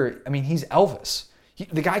that year, he's Elvis.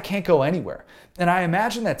 The guy can't go anywhere. And I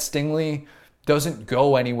imagine that Stingley doesn't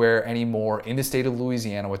go anywhere anymore in the state of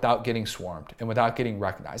Louisiana without getting swarmed and without getting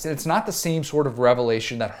recognized. And it's not the same sort of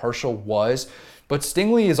revelation that Herschel was, but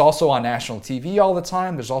Stingley is also on national TV all the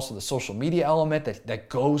time. There's also the social media element that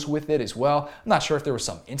goes with it as well. I'm not sure if there was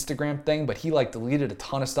some Instagram thing, but he deleted a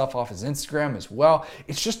ton of stuff off his Instagram as well.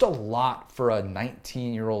 It's just a lot for a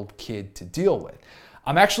 19-year-old kid to deal with.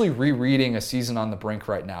 I'm actually rereading A Season on the Brink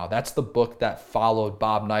right now. That's the book that followed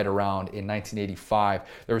Bob Knight around in 1985.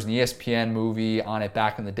 There was an ESPN movie on it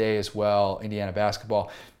back in the day as well, Indiana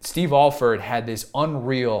basketball. Steve Alford had this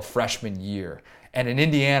unreal freshman year. And in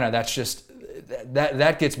Indiana, that's just,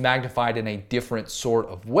 that gets magnified in a different sort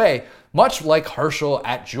of way, much like Herschel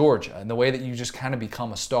at Georgia, in the way that you just kind of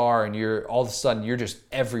become a star and you're all of a sudden you're just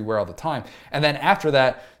everywhere all the time. And then after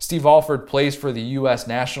that, Steve Alford plays for the U.S.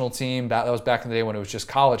 national team. That was back in the day when it was just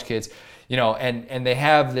college kids, and they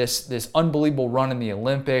have this unbelievable run in the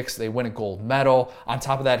Olympics. They win a gold medal. On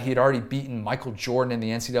top of that, he had already beaten Michael Jordan in the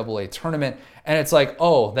NCAA tournament. And it's like,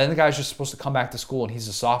 oh, then the guy's just supposed to come back to school and he's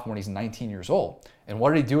a sophomore and he's 19 years old. And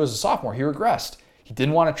what did he do as a sophomore? He regressed. He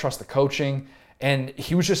didn't want to trust the coaching, and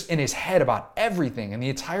he was just in his head about everything. And the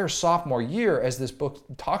entire sophomore year, as this book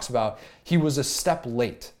talks about, he was a step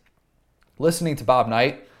late. Listening to Bob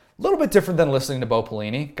Knight, A little bit different than listening to Bo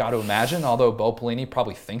Pelini, got to imagine, although Bo Pelini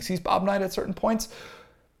probably thinks he's Bob Knight at certain points.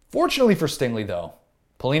 Fortunately for Stingley, though,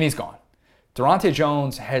 Pelini's gone. Durante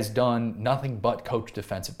Jones has done nothing but coach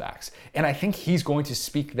defensive backs. And I think he's going to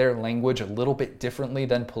speak their language a little bit differently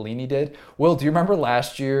than Pelini did. Will, do you remember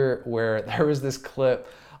last year where there was this clip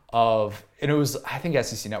of, and it was, I think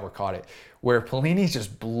SEC Network caught it, where Pelini's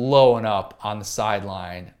just blowing up on the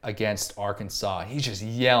sideline against Arkansas. He's just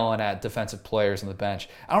yelling at defensive players on the bench.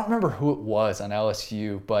 I don't remember who it was on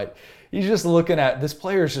LSU, but he's just looking at, this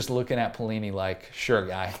player is just looking at Pelini like, sure,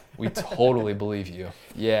 guy, we totally believe you.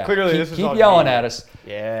 Yeah, Clearly, this is keep all yelling game. at us.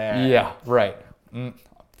 Yeah. Yeah, right.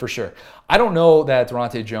 For sure. I don't know that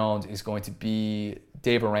Durante Jones is going to be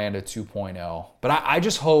Dave Aranda 2.0, but I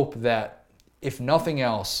just hope that, if nothing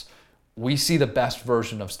else, we see the best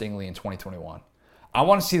version of Stingley in 2021. I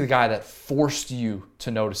want to see the guy that forced you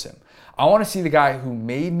to notice him. I want to see the guy who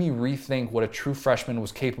made me rethink what a true freshman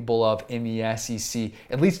was capable of in the SEC,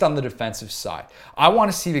 at least on the defensive side. I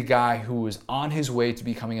want to see the guy who was on his way to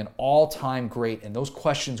becoming an all-time great, and those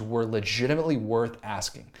questions were legitimately worth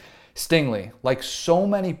asking. Stingley, like so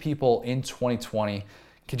many people in 2020,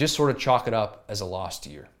 can just sort of chalk it up as a lost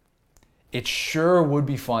year. It sure would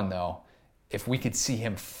be fun, though, if we could see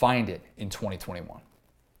him find it in 2021.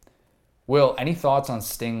 Will, any thoughts on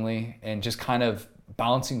Stingley and just kind of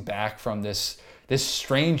bouncing back from this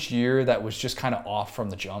strange year that was just kind of off from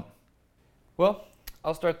the jump? Well,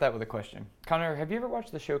 I'll start that with a question. Connor, have you ever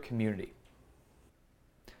watched the show Community?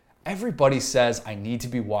 Everybody says I need to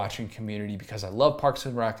be watching Community because I love Parks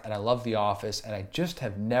and Rec and I love The Office, and I just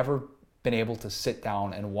have never been able to sit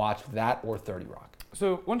down and watch that or 30 Rock.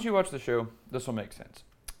 So once you watch the show, this will make sense.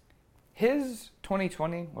 His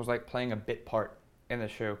 2020 was like playing a bit part in the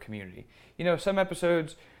show Community. You know, some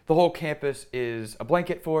episodes, the whole campus is a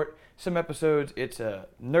blanket fort. Some episodes, it's a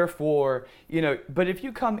Nerf war. You know, but if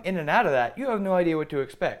you come in and out of that, you have no idea what to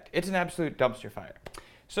expect. It's an absolute dumpster fire.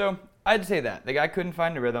 So I'd say that. The guy couldn't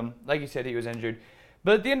find a rhythm. Like you said, he was injured.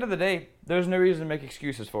 But at the end of the day, there's no reason to make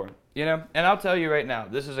excuses for him. You know, and I'll tell you right now,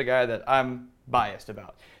 this is a guy that I'm biased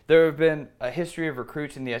about. There have been a history of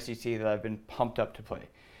recruits in the SEC that I've been pumped up to play.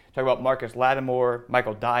 Talk about Marcus Lattimore,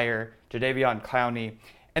 Michael Dyer, Jadeveon Clowney,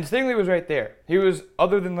 and Stingley was right there. He was,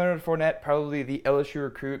 other than Leonard Fournette, probably the LSU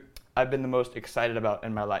recruit I've been the most excited about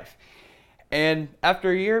in my life. And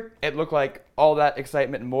after a year, it looked like all that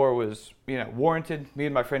excitement and more was, warranted. Me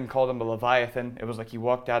and my friend called him a Leviathan. It was like he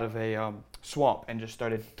walked out of a swamp and just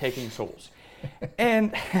started taking souls.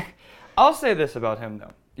 And I'll say this about him,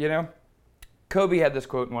 though. Kobe had this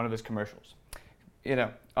quote in one of his commercials.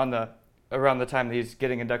 Around the time that he's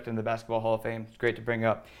getting inducted into the Basketball Hall of Fame. It's great to bring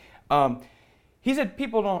up. He said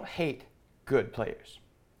people don't hate good players.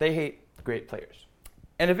 They hate great players.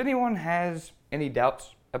 And if anyone has any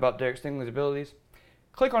doubts about Derek Stingley's abilities,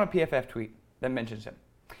 click on a PFF tweet that mentions him.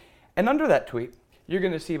 And under that tweet, you're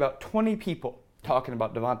going to see about 20 people talking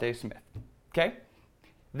about Devontae Smith. Okay?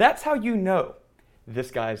 That's how you know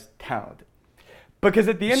this guy's talented. Because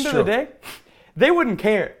at the end of the day, they wouldn't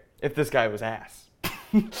care if this guy was ass.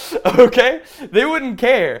 Okay? They wouldn't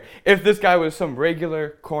care if this guy was some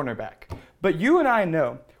regular cornerback. But you and I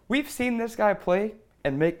know, we've seen this guy play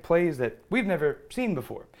and make plays that we've never seen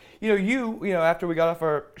before. After we got off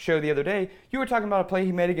our show the other day, you were talking about a play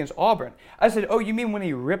he made against Auburn. I said, oh, you mean when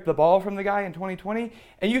he ripped the ball from the guy in 2020?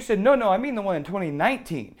 And you said, no, I mean the one in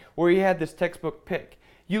 2019 where he had this textbook pick.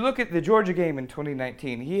 You look at the Georgia game in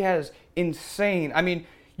 2019, he has insane,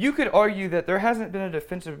 you could argue that there hasn't been a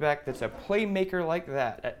defensive back that's a playmaker like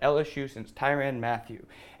that at LSU since Tyrann Mathieu.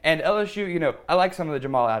 And LSU, I like some of the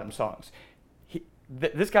Jamal Adams songs.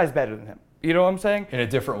 This guy's better than him. You know what I'm saying? In a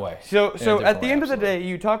different way. So at the end of the day,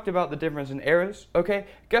 you talked about the difference in eras, okay?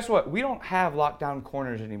 Guess what? We don't have lockdown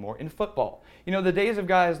corners anymore in football. The days of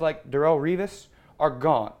guys like Darrelle Revis are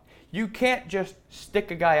gone. You can't just stick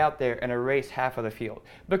a guy out there and erase half of the field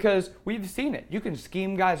because we've seen it. You can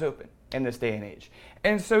scheme guys open in this day and age.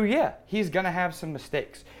 And so, yeah, he's going to have some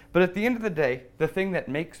mistakes. But at the end of the day, the thing that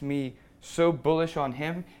makes me so bullish on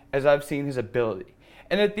him is I've seen his ability.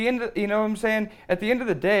 And at the end of, At the end of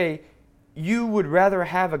the day, you would rather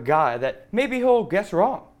have a guy that maybe he'll guess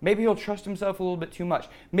wrong. Maybe he'll trust himself a little bit too much.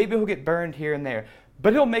 Maybe he'll get burned here and there.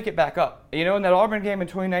 But he'll make it back up. And that Auburn game in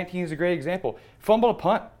 2019 is a great example. Fumbled a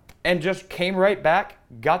punt and just came right back,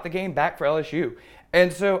 got the game back for LSU.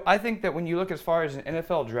 And so I think that when you look as far as an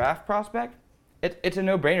NFL draft prospect, it's a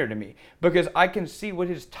no-brainer to me because I can see what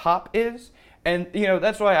his top is. And,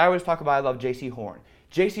 that's why I always talk about I love J.C. Horn.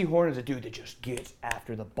 J.C. Horn is a dude that just gets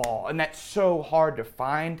after the ball. And that's so hard to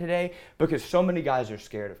find today because so many guys are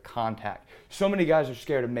scared of contact. So many guys are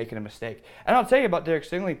scared of making a mistake. And I'll tell you about Derek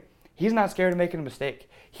Stingley. he's not scared of making a mistake.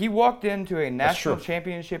 He walked into a national true.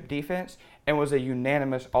 championship defense and was a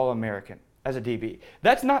unanimous All-American as a DB.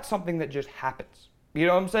 That's not something that just happens. You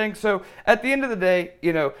know what I'm saying? So at the end of the day,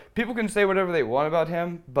 people can say whatever they want about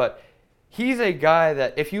him, but he's a guy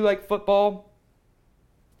that if you like football,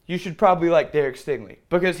 you should probably like Derek Stingley,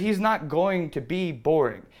 because he's not going to be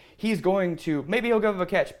boring. He's going to, maybe he'll give him a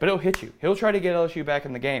catch, but he'll hit you. He'll try to get LSU back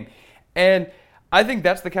in the game. And I think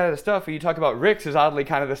that's the kind of stuff when you talk about Ricks is oddly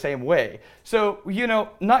kind of the same way. So,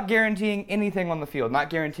 not guaranteeing anything on the field, not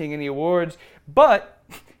guaranteeing any awards, but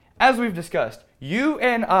as we've discussed, you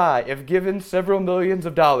and I, if given several millions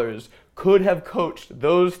of dollars, could have coached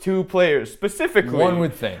those two players specifically. One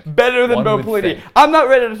would think. Better than One Bo would Pelini. think. I'm not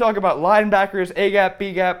ready to talk about linebackers, A-gap,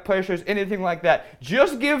 B-gap, pressures, anything like that.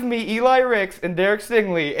 Just give me Eli Ricks and Derek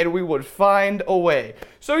Stingley, and we would find a way.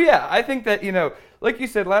 So, yeah, I think that, like you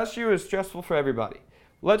said, last year was stressful for everybody.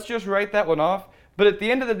 Let's just write that one off. But at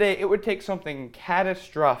the end of the day, it would take something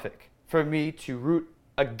catastrophic for me to root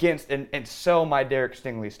against and sell my Derek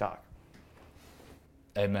Stingley stock.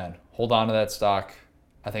 Amen. Hold on to that stock.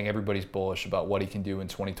 I think everybody's bullish about what he can do in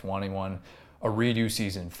 2021, a redo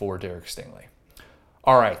season for Derek Stingley.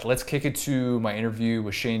 All right, let's kick it to my interview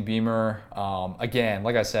with Shane Beamer. Again,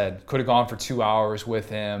 like I said, could have gone for 2 hours with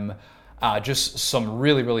him. Just some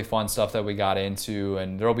really, really fun stuff that we got into,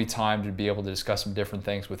 and there'll be time to be able to discuss some different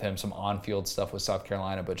things with him, some on-field stuff with South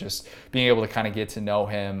Carolina, but just being able to kind of get to know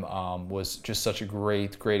him was just such a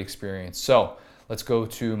great, great experience. So let's go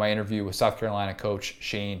to my interview with South Carolina coach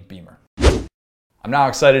Shane Beamer. I'm now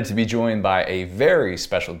excited to be joined by a very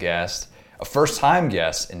special guest, a first-time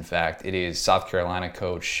guest, in fact. It is South Carolina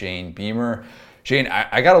coach Shane Beamer. Shane,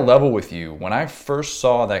 I got to level with you. When I first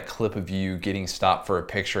saw that clip of you getting stopped for a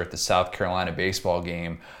picture at the South Carolina baseball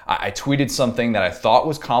game, I tweeted something that I thought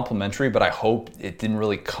was complimentary, but I hope it didn't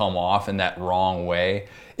really come off in that wrong way.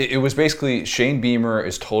 It was basically, Shane Beamer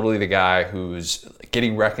is totally the guy who's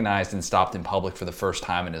getting recognized and stopped in public for the first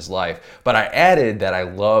time in his life. But I added that I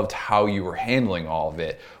loved how you were handling all of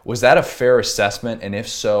it. Was that a fair assessment? And if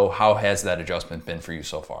so, how has that adjustment been for you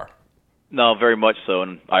so far? No, very much so,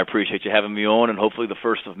 and I appreciate you having me on, and hopefully the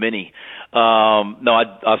first of many.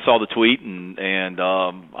 I saw the tweet, and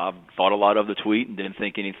I thought a lot of the tweet, and didn't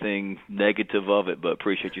think anything negative of it, but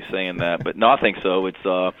appreciate you saying that. But no, I think so.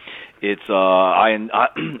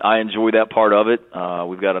 I enjoy that part of it.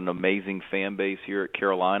 We've got an amazing fan base here at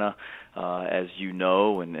Carolina, as you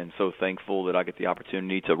know, and so thankful that I get the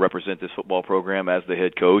opportunity to represent this football program as the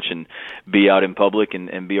head coach and be out in public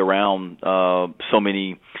and be around so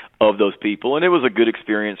many of those people. And it was a good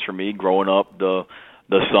experience for me growing up, the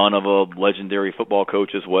son of a legendary football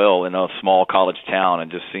coach as well in a small college town,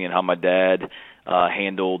 and just seeing how my dad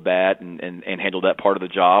handled that and handled that part of the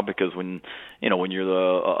job, because when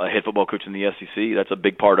you're a head football coach in the SEC, that's a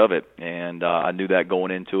big part of it, and I knew that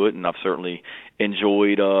going into it, and I've certainly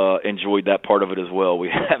enjoyed that part of it as well.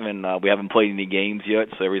 We haven't played any games yet,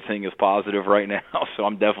 so everything is positive right now. So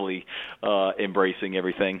I'm definitely embracing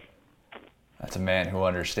everything. That's a man who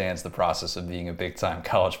understands the process of being a big-time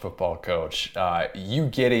college football coach. You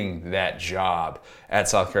getting that job at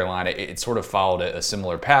South Carolina, it sort of followed a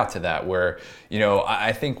similar path to that, where,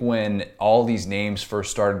 I think when all these names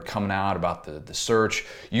first started coming out about the search,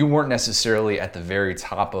 you weren't necessarily at the very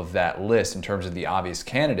top of that list in terms of the obvious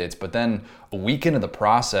candidates, but then a week into the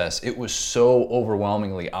process, it was so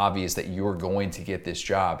overwhelmingly obvious that you were going to get this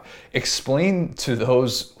job. Explain to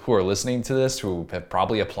those who are listening to this, who have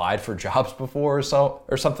probably applied for jobs before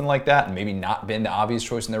or something like that, and maybe not been the obvious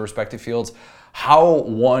choice in their respective fields, how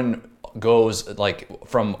one goes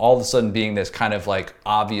from all of a sudden being this kind of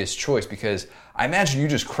obvious choice, because I imagine you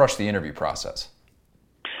just crushed the interview process.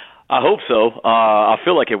 I hope so. I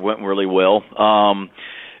feel like it went really well.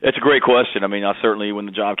 It's a great question. I mean, I certainly, when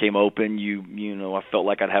the job came open, I felt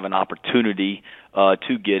like I'd have an opportunity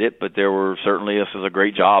to get it, but there were certainly, this is a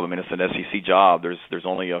great job. I mean, it's an SEC job. There's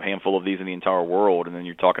only a handful of these in the entire world, and then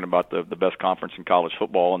you're talking about the best conference in college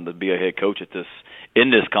football, and to be a head coach in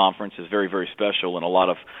this conference is very, very special, and a lot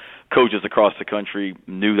of coaches across the country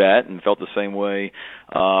knew that and felt the same way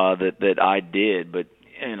that I did. But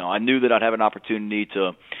I knew that I'd have an opportunity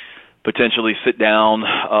to potentially sit down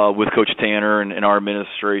with Coach Tanner and our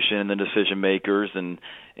administration and the decision makers, and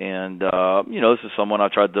this is someone I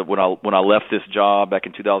tried to, when I left this job back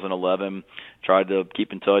in 2011, tried to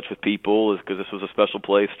keep in touch with people, because this was a special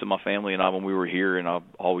place to my family and I when we were here, and I've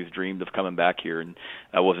always dreamed of coming back here, and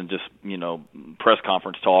that wasn't just press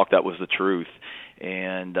conference talk, that was the truth.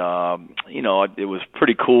 And it was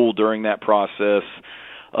pretty cool during that process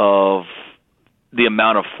of the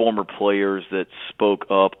amount of former players that spoke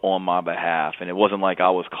up on my behalf. And it wasn't like I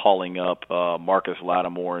was calling up Marcus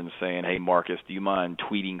Lattimore and saying, hey, Marcus, do you mind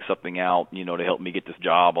tweeting something out, to help me get this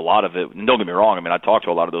job? A lot of it, and don't get me wrong, I talked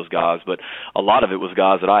to a lot of those guys, but a lot of it was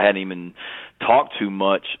guys that I hadn't even talked to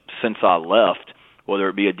much since I left, whether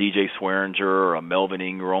it be a DJ Swearinger or a Melvin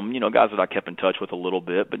Ingram, guys that I kept in touch with a little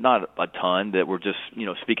bit, but not a ton, that were just,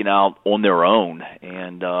 speaking out on their own.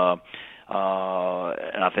 And I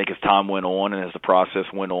think as time went on and as the process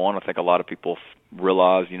went on, I think a lot of people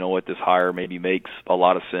realized, what, this hire maybe makes a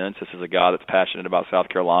lot of sense. This is a guy that's passionate about South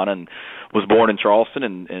Carolina and was born in Charleston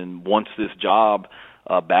and wants this job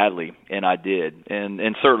badly, and I did.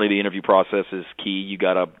 And certainly the interview process is key. You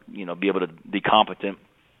got to, be able to be competent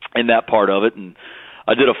in that part of it. And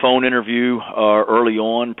I did a phone interview early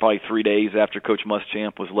on, probably 3 days after Coach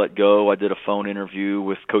Muschamp was let go. I did a phone interview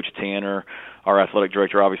with Coach Tanner, our athletic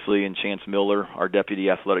director, obviously, and Chance Miller, our deputy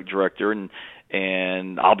athletic director.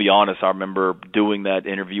 And I'll be honest, I remember doing that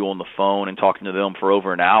interview on the phone and talking to them for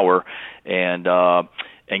over an hour, and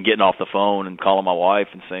getting off the phone and calling my wife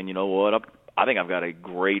and saying, you know what, I think I've got a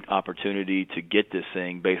great opportunity to get this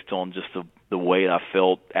thing based on just the way I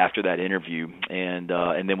felt after that interview. And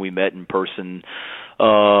then we met in person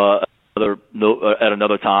at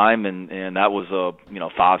another time, and that was a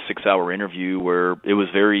 5-6 hour interview where it was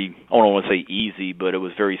very, I don't want to say easy, but it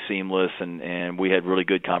was very seamless, and we had really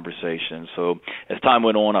good conversations. So as time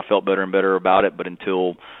went on, I felt better and better about it, but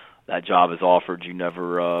until that job is offered, you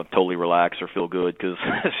never totally relax or feel good because,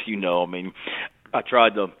 as I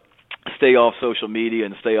tried to stay off social media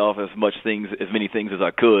and stay off as many things as I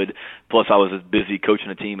could. Plus, I was busy coaching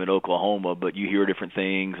a team in Oklahoma, but you hear different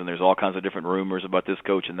things, and there's all kinds of different rumors about this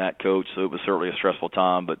coach and that coach, so it was certainly a stressful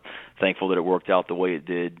time, but thankful that it worked out the way it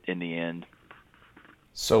did in the end.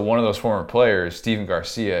 So one of those former players, Stephen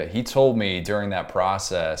Garcia, he told me during that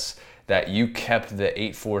process that you kept the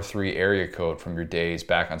 843 area code from your days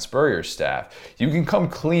back on Spurrier's staff. You can come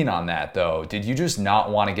clean on that, though. Did you just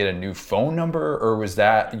not want to get a new phone number, or was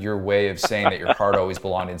that your way of saying that your heart always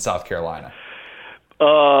belonged in South Carolina?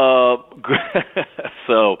 So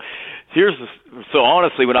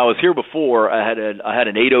honestly, when I was here before, I had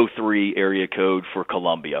an 803 area code for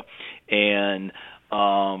Columbia, and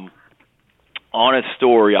honest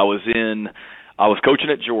story, I was coaching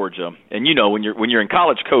at Georgia, and when you're in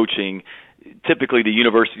college coaching, typically the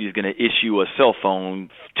university is going to issue a cell phone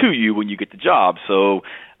to you when you get the job. So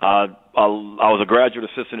I was a graduate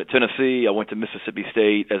assistant at Tennessee. I went to Mississippi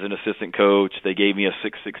State as an assistant coach. They gave me a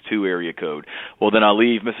 662 area code. Well, then I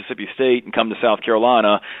leave Mississippi State and come to South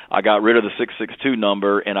Carolina. I got rid of the 662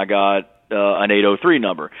 number, and I got an 803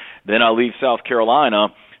 number. Then I leave South Carolina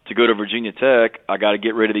to go to Virginia Tech. I got to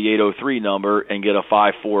get rid of the 803 number and get a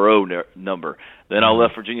 540 number. Then I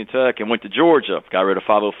left Virginia Tech and went to Georgia, got rid of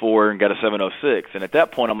 504 and got a 706. And at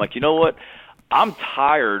that point, I'm like, you know what? I'm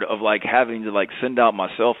tired of having to send out my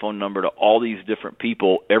cell phone number to all these different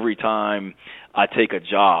people every time I take a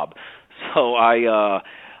job. So it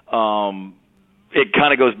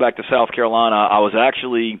kind of goes back to South Carolina. I was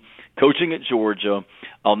actually coaching at Georgia.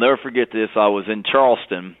 I'll never forget this. I was in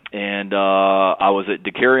Charleston, and I was at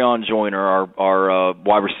DeCarrion Joyner, our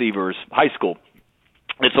wide receivers, high school.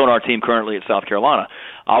 It's on our team currently at South Carolina.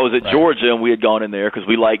 I was at Georgia, and we had gone in there because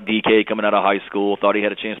we liked DK coming out of high school, thought he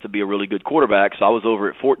had a chance to be a really good quarterback. So I was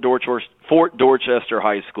over at Fort Dorchester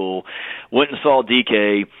High School, went and saw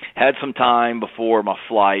DK, had some time before my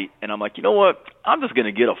flight, and I'm like, you know what? I'm just going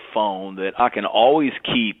to get a phone that I can always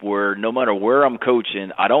keep where no matter where I'm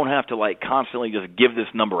coaching, I don't have to constantly just give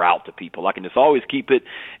this number out to people. I can just always keep it,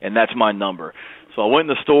 and that's my number. So I went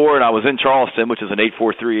in the store, and I was in Charleston, which is an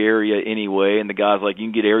 843 area anyway, and the guy's like,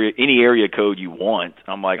 you can get any area code you want.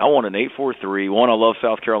 I'm like, I want an 843. One, I love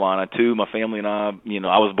South Carolina. Two, my family and I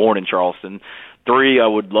was born in Charleston. Three, I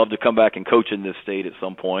would love to come back and coach in this state at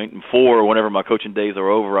some point. And four, whenever my coaching days are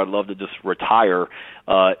over, I'd love to just retire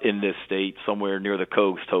in this state somewhere near the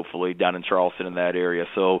coast, hopefully, down in Charleston in that area.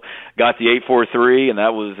 So got the 843, and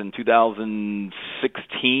that was in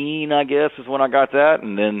 2016, I guess, is when I got that.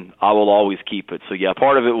 And then I will always keep it. So, yeah,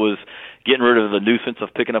 part of it was getting rid of the nuisance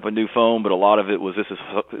of picking up a new phone, but a lot of it was this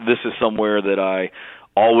is somewhere that I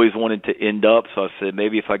always wanted to end up, so I said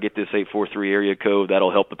maybe if I get this 843 area code,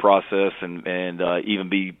 that'll help the process and even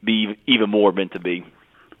be even more meant to be.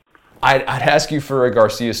 I'd ask you for a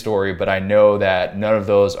Garcia story, but I know that none of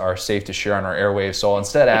those are safe to share on our airwaves, so I'll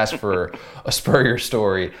instead ask for a Spurrier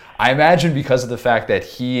story. I imagine because of the fact that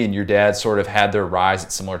he and your dad sort of had their rise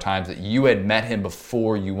at similar times, that you had met him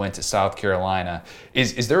before you went to South Carolina.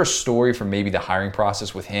 Is there a story from maybe the hiring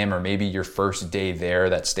process with him or maybe your first day there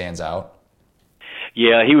that stands out?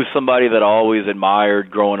 Yeah, he was somebody that I always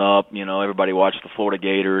admired growing up. You know, everybody watched the Florida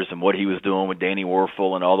Gators and what he was doing with Danny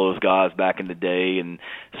Werfel and all those guys back in the day, and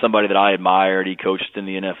somebody that I admired. He coached in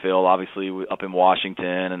the NFL, obviously up in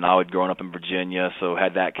Washington, and I had grown up in Virginia, so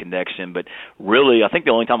had that connection. But really, I think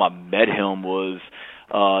the only time I met him was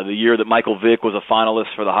the year that Michael Vick was a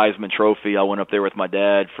finalist for the Heisman Trophy. I went up there with my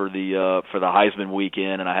dad for the Heisman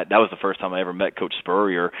weekend, and that was the first time I ever met Coach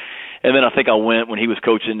Spurrier. And then I think I went when he was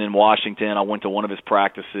coaching in Washington. I went to one of his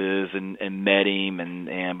practices and met him,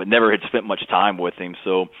 but never had spent much time with him.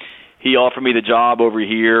 So he offered me the job over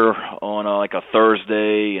here on like a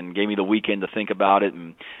Thursday and gave me the weekend to think about it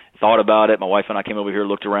and thought about it. My wife and I came over here,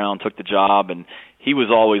 looked around, took the job, and he was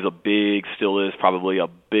always still is probably a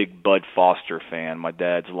big Bud Foster fan. My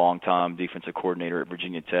dad's a longtime defensive coordinator at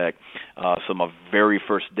Virginia Tech. So my very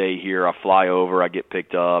first day here, I fly over, I get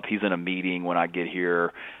picked up. He's in a meeting when I get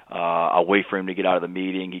here. I wait for him to get out of the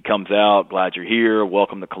meeting. He comes out, glad you're here,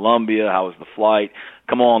 welcome to Columbia, how was the flight?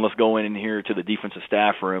 Come on, let's go in here to the defensive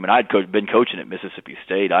staff room. And I'd been coaching at Mississippi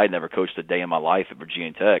State. I had never coached a day in my life at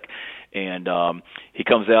Virginia Tech. And he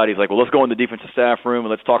comes out, he's like, well, let's go in the defensive staff room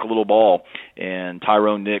and let's talk a little ball. And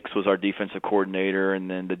Tyrone Nix was our defensive coordinator,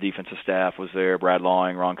 and then the defensive staff was there, Brad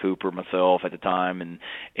Lawing, Ron Cooper, myself at the time. And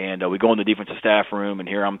we go in the defensive staff room, and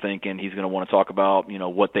here I'm thinking he's going to want to talk about, you know,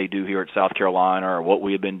 what they do here at South Carolina or what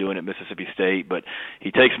we have been doing at Mississippi State. But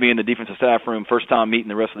he takes me in the defensive staff room, first time meeting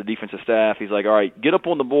the rest of the defensive staff. He's like, all right, get up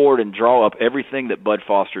on the board and draw up everything that Bud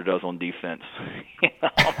Foster does on defense.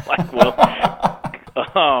 I'm like, well,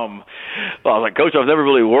 I was like, Coach, I've never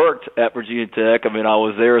really worked at Virginia Tech. I mean, I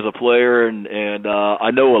was there as a player, and I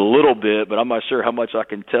know a little bit, but I'm not sure how much I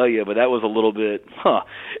can tell you. But that was a little bit,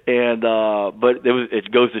 And but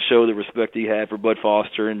it goes to show the respect he had for Bud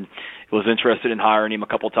Foster, and was interested in hiring him a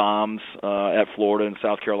couple times at Florida and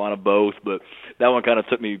South Carolina both. But that one kind of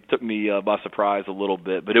took me by surprise a little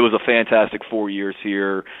bit. But it was a fantastic 4 years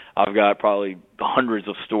here. I've got probably hundreds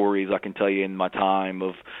of stories I can tell you in my time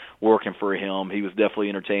of working for him. He was definitely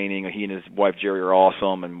entertaining. He and his wife Jerry are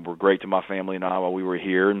awesome and were great to my family and I while we were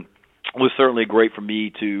here. And it was certainly great for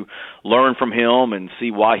me to learn from him and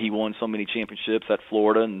see why he won so many championships at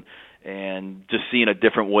Florida, and just seeing a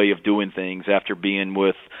different way of doing things after being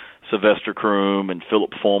with Sylvester Croom and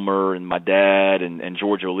Philip Fulmer and my dad and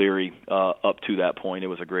George O'Leary up to that point. It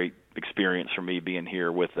was a great experience for me being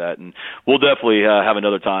here with that. And we'll definitely have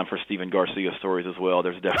another time for Stephen Garcia stories as well.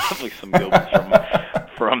 There's definitely some good ones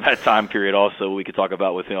from that time period also we could talk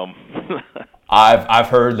about with him. I've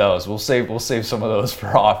heard those. We'll save some of those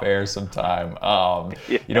for off air sometime.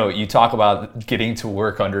 Yeah. You know, you talk about getting to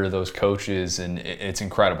work under those coaches, and it's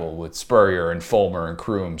incredible with Spurrier and Fulmer and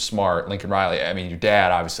Croom, Smart, Lincoln Riley. I mean, your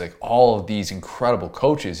dad, obviously, like all of these incredible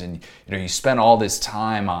coaches, and you know, you spent all this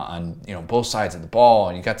time on both sides of the ball,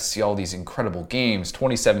 and you got to see all these incredible games.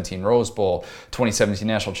 2017 Rose Bowl, 2017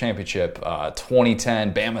 National Championship,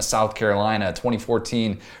 2010 Bama South Carolina,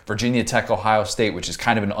 2014 Virginia Tech Ohio State, which is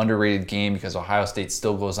kind of an underrated game because Ohio State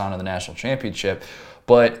still goes on to the national championship.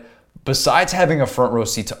 But besides having a front row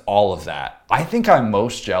seat to all of that, I think I'm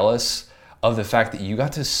most jealous of the fact that you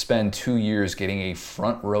got to spend 2 years getting a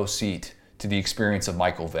front row seat to the experience of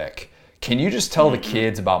Michael Vick. Can you just tell the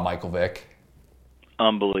kids about Michael Vick?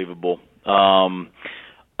 Unbelievable.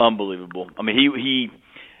 Unbelievable. I mean, he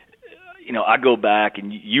I go back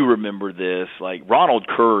and you remember this, like Ronald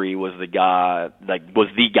Curry was the guy,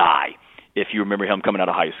 if you remember him coming out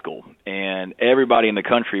of high school. And everybody in the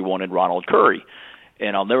country wanted Ronald Curry.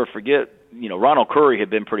 And I'll never forget, Ronald Curry had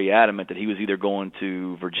been pretty adamant that he was either going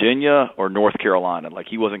to Virginia or North Carolina. Like,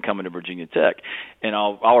 he wasn't coming to Virginia Tech. And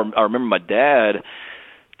I remember my dad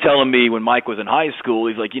telling me when Mike was in high school,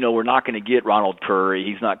 he's like, we're not going to get Ronald Curry.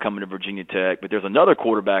 He's not coming to Virginia Tech. But there's another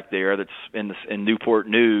quarterback there that's in Newport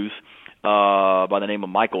News by the name of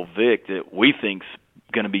Michael Vick that we think's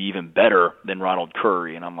going to be even better than Ronald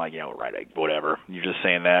Curry. And I'm like, yeah, right, whatever. You're just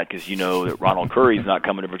saying that because you know that Ronald Curry's not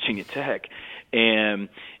coming to Virginia Tech. And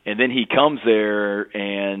then he comes there,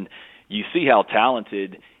 and you see how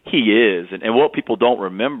talented he is. And what people don't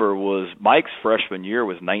remember was Mike's freshman year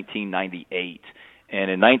was 1998.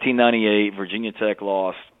 And in 1998, Virginia Tech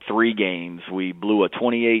lost 3 games. We blew a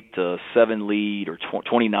 28-7 lead or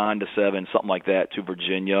 29-7, something like that, to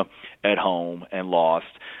Virginia at home and lost.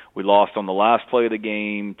 We lost on the last play of the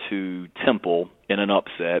game to Temple in an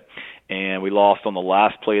upset, and we lost on the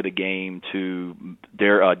last play of the game to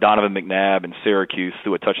Donovan McNabb in Syracuse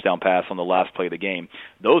through a touchdown pass on the last play of the game.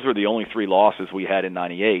 Those were the only 3 losses we had in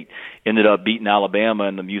 98. Ended up beating Alabama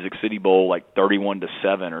in the Music City Bowl like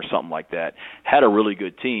 31-7 or something like that. Had a really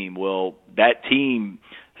good team. Well, that team,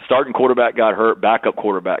 starting quarterback got hurt, backup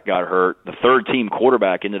quarterback got hurt. The third team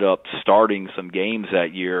quarterback ended up starting some games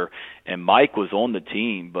that year, and Mike was on the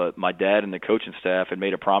team, but my dad and the coaching staff had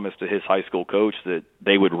made a promise to his high school coach that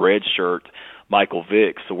they would redshirt Michael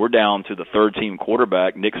Vick. So we're down to the third team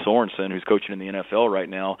quarterback, Nick Sorensen, who's coaching in the NFL right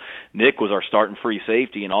now. Nick was our starting free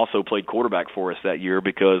safety and also played quarterback for us that year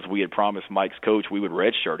because we had promised Mike's coach we would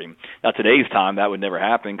redshirt him. Now, today's time, that would never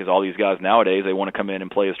happen because all these guys nowadays, they want to come in and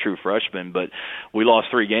play as true freshmen. But we lost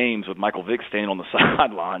 3 games with Michael Vick staying on the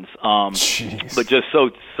sidelines. But just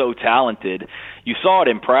so talented. You saw it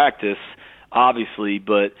in practice, obviously,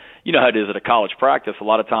 but you know how it is at a college practice. A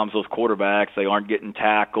lot of times those quarterbacks, they aren't getting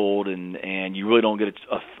tackled, and you really don't get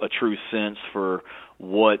a true sense for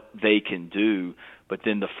what they can do. But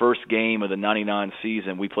then the first game of the 99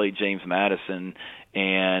 season, we played James Madison,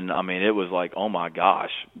 and, I mean, it was like, oh, my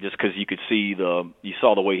gosh, just because you could see you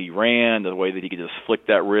saw the way he ran, the way that he could just flick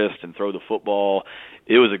that wrist and throw the football.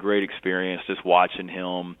 It was a great experience just watching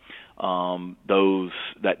him.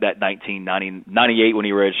 That 1998 when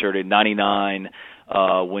he redshirted, 99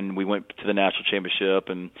 when we went to the national championship,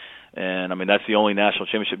 and I mean that's the only national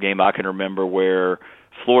championship game I can remember where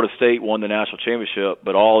Florida State won the national championship,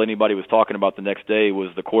 but all anybody was talking about the next day was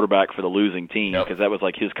the quarterback for the losing team because that was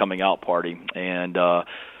like his coming out party, and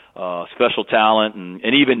special talent, and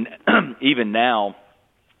even now,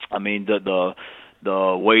 I mean the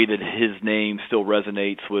way that his name still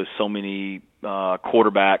resonates with so many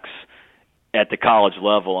quarterbacks at the college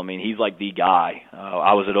level. I mean, he's like the guy.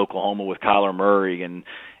 I was at Oklahoma with Kyler Murray, and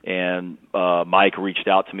Mike reached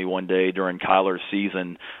out to me one day during Kyler's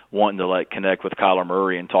season wanting to connect with Kyler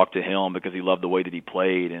Murray and talk to him because he loved the way that he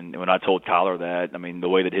played. And when I told Kyler that, I mean, the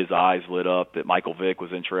way that his eyes lit up, that Michael Vick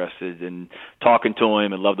was interested in talking to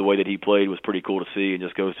him and loved the way that he played was pretty cool to see, and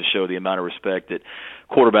just goes to show the amount of respect that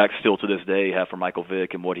quarterbacks still to this day have for Michael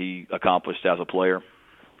Vick and what he accomplished as a player.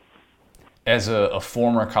 As a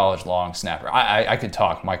former college long snapper, I could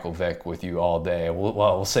talk Michael Vick with you all day.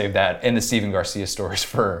 We'll save that and the Steven Garcia stories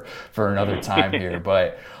for another time here.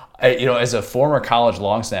 But as a former college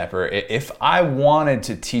long snapper, if I wanted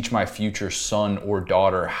to teach my future son or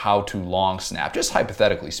daughter how to long snap, just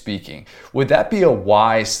hypothetically speaking, would that be a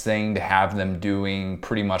wise thing to have them doing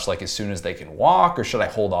pretty much like as soon as they can walk, or should I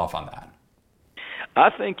hold off on that? I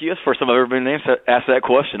think yes. First time I've ever been asked that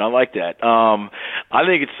question. I like that. I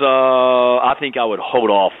think it's. I think I would hold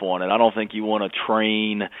off on it. I don't think you want to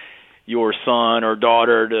train your son or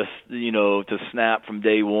daughter to snap from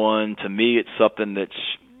day one. To me, it's something that's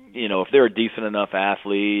if they're a decent enough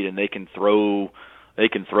athlete and they can throw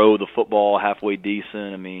the football halfway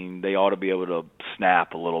decent. I mean, they ought to be able to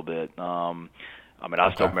snap a little bit. I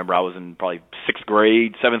still remember I was in probably 6th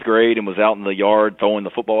grade, 7th grade, and was out in the yard throwing the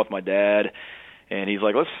football with my dad. And he's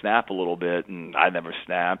like, let's snap a little bit. And I never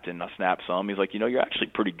snapped, and I snapped some. He's like, you're actually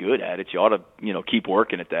pretty good at it. You ought to, keep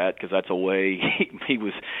working at that, because that's a way he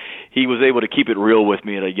was able to keep it real with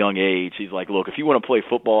me at a young age. He's like, look, if you want to play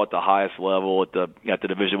football at the highest level, at the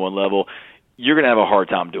Division I level, you're going to have a hard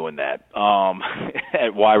time doing that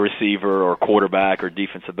at wide receiver or quarterback or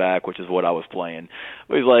defensive back, which is what I was playing.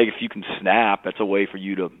 But he's like, if you can snap, that's a way for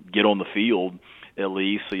you to get on the field at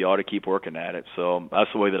least, so you ought to keep working at it. So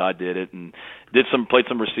that's the way that I did it, and played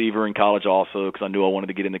some receiver in college also, because I knew I wanted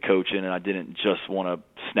to get into coaching, and I didn't just want to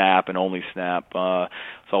snap and only snap. So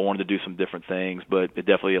I wanted to do some different things, but it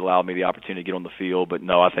definitely allowed me the opportunity to get on the field. But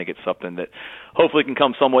no, I think it's something that hopefully can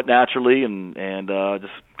come somewhat naturally, and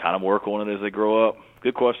just kind of work on it as they grow up.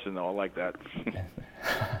 Good question, though. I like that.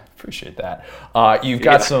 Appreciate that. You've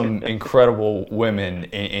got some incredible women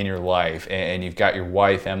in your life, and you've got your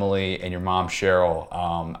wife, Emily, and your mom, Cheryl.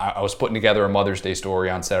 I was putting together a Mother's Day story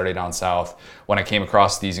on Saturday Down South when I came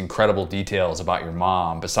across these incredible details about your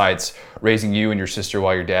mom. Besides raising you and your sister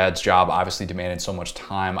while your dad's job obviously demanded so much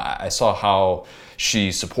time, I saw how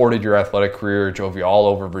she supported your athletic career, drove you all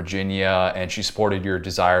over Virginia, and she supported your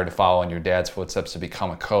desire to follow in your dad's footsteps to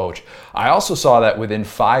become a coach. I also saw that within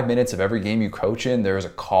 5 minutes of every game you coach in, there was a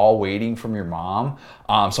call waiting from your mom.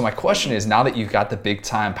 So my question is, now that you've got the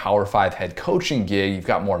big-time Power 5 head coaching gig, you've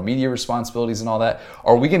got more media responsibilities and all that,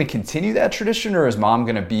 are we going to continue that tradition, or is mom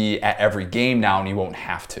going to be at every game now and you won't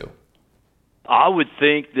have to? I would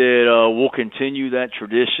think that we'll continue that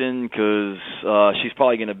tradition, because she's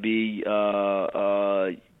probably going to be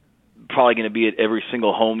at every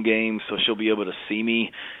single home game, so she'll be able to see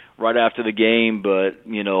me right after the game. But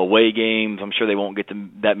away games, I'm sure they won't get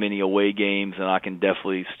that many away games, and I can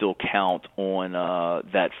definitely still count on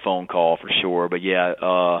that phone call for sure. But yeah,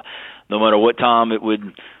 no matter what time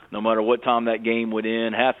that game would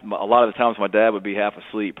end, a lot of the times my dad would be half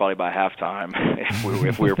asleep, probably by halftime,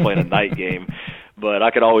 if we were playing a night game. but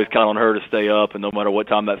I could always count on her to stay up, and no matter what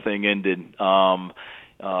time that thing ended,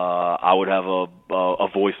 I would have a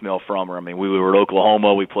voicemail from her. I mean, we were at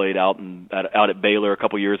Oklahoma. We played out at Baylor a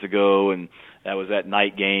couple years ago, and that was that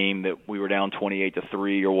night game that we were down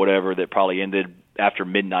 28-3 or whatever that probably ended after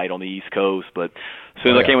midnight on the East Coast. But as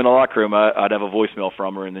soon as I came in the locker room, I'd have a voicemail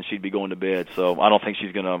from her, and then she'd be going to bed. So I don't think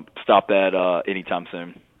she's going to stop that anytime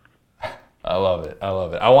soon. I love it.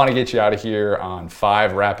 I want to get you out of here on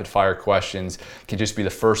 5 rapid-fire questions. It can just be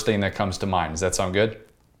the first thing that comes to mind. Does that sound good?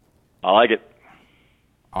 I like it.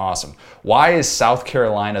 Awesome. Why is South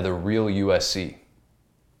Carolina the real USC?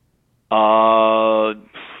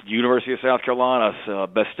 University of South Carolina,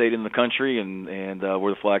 best state in the country, and we're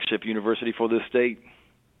the flagship university for this state.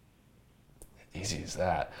 Easy as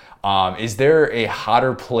that. Is there a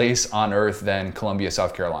hotter place on earth than Columbia,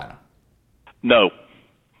 South Carolina? No.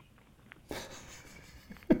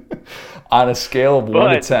 On a scale of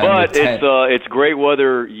 1 to 10. But it's great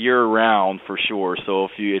weather year round for sure. So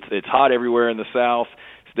if it's hot everywhere in the South.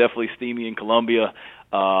 It's definitely steamy in Columbia.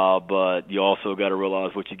 But you also got to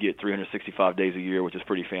realize what you get 365 days a year, which is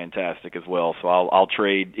pretty fantastic as well. So I'll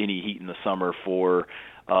trade any heat in the summer for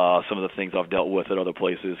some of the things I've dealt with at other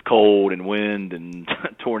places: cold and wind and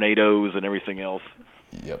tornadoes and everything else.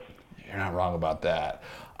 Yep, you're not wrong about that.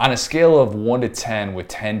 On a scale of 1 to 10, with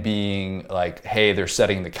 10 being like, hey, they're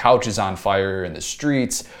setting the couches on fire in the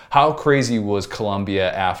streets, how crazy was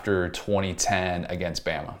Columbia after 2010 against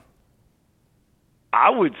Bama? I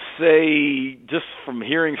would say, just from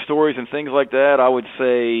hearing stories and things like that, I would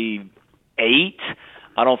say 8.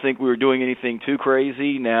 I don't think we were doing anything too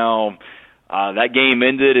crazy. Now, that game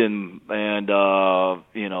ended, and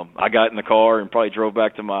I got in the car and probably drove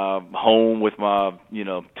back to my home with my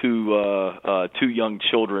two young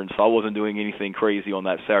children. So I wasn't doing anything crazy on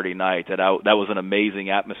that Saturday night. That was an amazing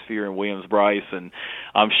atmosphere in Williams-Brice, and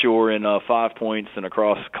I'm sure in 5 Points and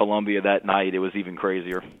across Columbia that night it was even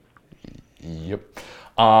crazier. Yep.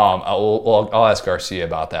 I'll ask Garcia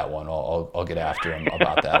about that one. I'll get after him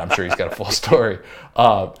about that. I'm sure he's got a full story.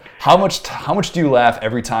 How much do you laugh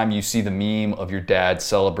every time you see the meme of your dad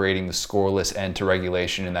celebrating the scoreless end to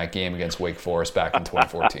regulation in that game against Wake Forest back in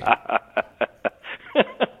 2014?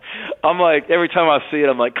 I'm like, every time I see it,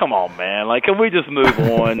 I'm like, come on, man. Like, can we just move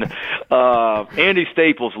on? Andy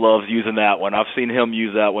Staples loves using that one. I've seen him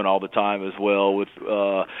use that one all the time as well with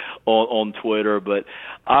on Twitter. But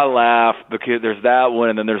I laugh because there's that one,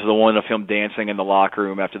 and then there's the one of him dancing in the locker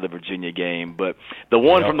room after the Virginia game. But the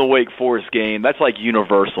one from the Wake Forest game, that's like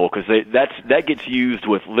universal because that gets used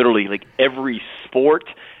with literally like every sport.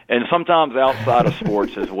 And sometimes outside of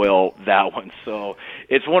sports as well, that one. So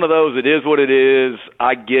it's one of those, it is what it is.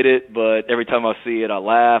 I get it, but every time I see it, I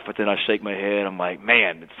laugh, but then I shake my head. I'm like,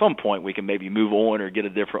 man, at some point we can maybe move on or get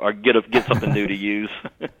something new to use.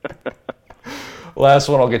 Last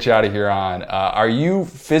one I'll get you out of here on. Are you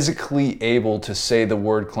physically able to say the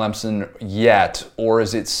word Clemson yet, or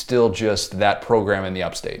is it still just that program in the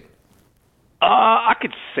upstate? I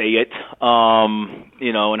could say it,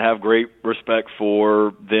 and have great respect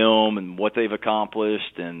for them and what they've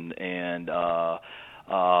accomplished and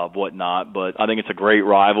whatnot. But I think it's a great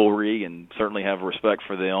rivalry, and certainly have respect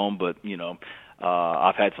for them. But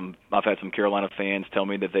I've had some Carolina fans tell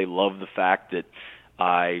me that they love the fact that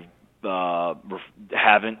I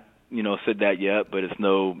haven't said that yet, but it's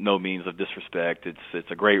no means of disrespect.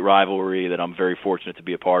 It's a great rivalry that I'm very fortunate to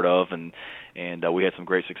be a part of, and we had some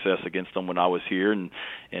great success against them when I was here, and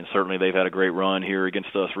certainly they've had a great run here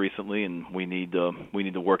against us recently, and we need to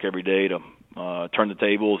work every day to turn the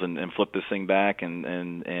tables and flip this thing back and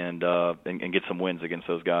get some wins against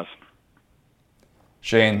those guys.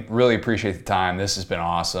 Shane, really appreciate the time. This has been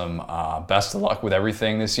awesome. Best of luck with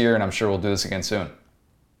everything this year, and I'm sure we'll do this again soon.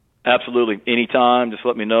 Absolutely. Anytime, just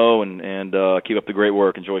let me know, and keep up the great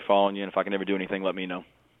work. Enjoy following you, and if I can ever do anything, let me know.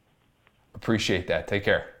 Appreciate that. Take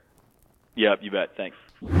care. Yep, you bet. Thanks.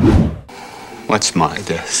 What's my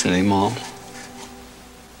destiny, Mom?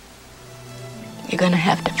 You're gonna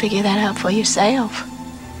have to figure that out for yourself.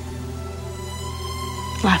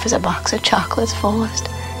 Life is a box of chocolates, Forrest.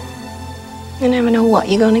 You never know what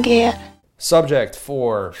you're gonna get. Subject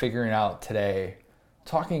for figuring out today,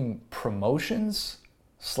 talking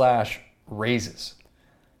promotions/raises.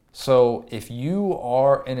 So if you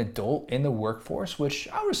are an adult in the workforce, which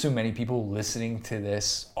I would assume many people listening to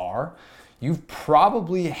this are, you've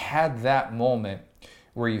probably had that moment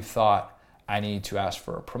where you thought, I need to ask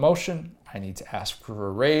for a promotion, I need to ask for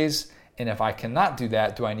a raise, and if I cannot do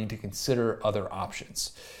that, do I need to consider other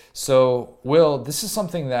options? So, Will, this is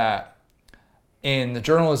something that in the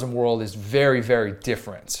journalism world is very, very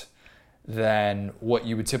different than what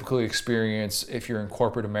you would typically experience if you're in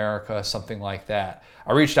corporate America, something like that.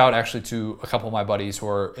 I reached out actually to a couple of my buddies who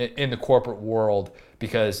are in the corporate world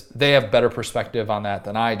because they have better perspective on that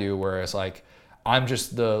than I do, whereas like I'm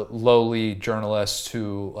just the lowly journalist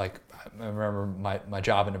who, like, I remember my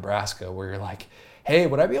job in Nebraska where you're like, hey,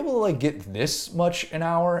 would I be able to like get this much an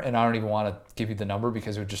hour? And I don't even want to give you the number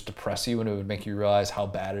because it would just depress you and it would make you realize how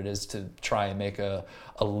bad it is to try and make a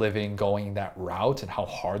living going that route and how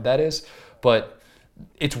hard that is. But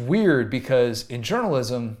it's weird because in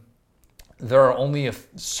journalism, there are only a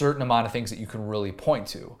certain amount of things that you can really point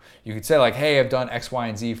to. You could say like, hey, I've done X, Y,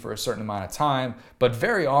 and Z for a certain amount of time, but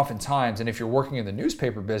very oftentimes, and if you're working in the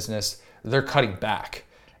newspaper business, they're cutting back.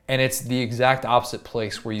 And it's the exact opposite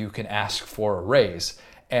place where you can ask for a raise.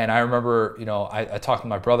 And I remember, I talked to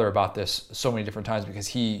my brother about this so many different times because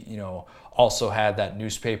he, also had that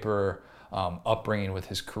newspaper upbringing with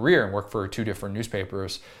his career and worked for 2 different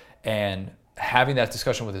newspapers. And having that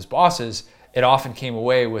discussion with his bosses, it often came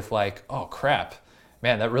away with like, oh crap,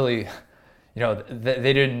 man, that really,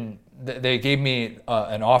 they gave me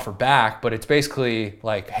an offer back, but it's basically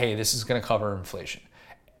like, hey, this is going to cover inflation.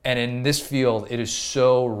 And in this field, it is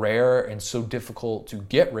so rare and so difficult to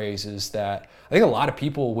get raises that I think a lot of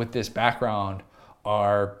people with this background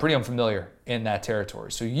are pretty unfamiliar in that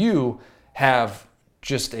territory. So you have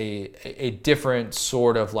just a different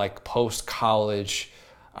sort of like post-college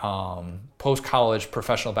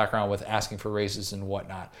professional background with asking for raises and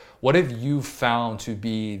whatnot. What have you found to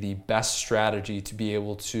be the best strategy to be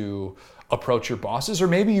able to approach your bosses? Or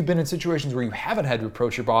maybe you've been in situations where you haven't had to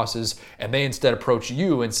approach your bosses and they instead approach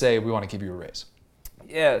you and say, we want to give you a raise.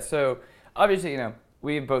 Yeah, so obviously,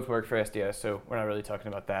 we both work for SDS, so we're not really talking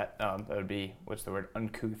about that. That would be,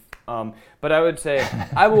 uncouth. But I would say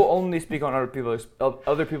I will only speak on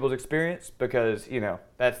other people's experience because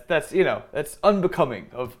that's unbecoming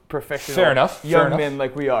of professional young men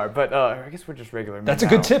like we are. But I guess we're just regular men. That's a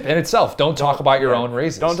good tip in itself. Don't talk about your own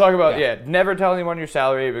raises. Don't talk about never tell anyone your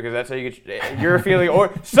salary because that's how you get your feeling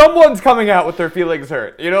or someone's coming out with their feelings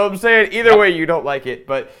hurt. You know what I'm saying? Either way, you don't like it.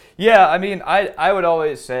 But yeah, I mean, I would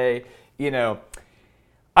always say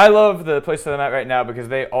I love the place that I'm at right now because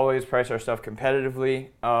they always price our stuff competitively.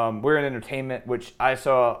 We're in entertainment, which I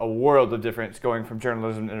saw a world of difference going from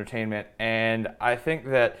journalism to entertainment. And I think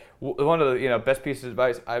that one of the best pieces of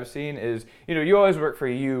advice I've seen is, you always work for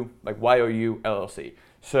you, like YOU LLC.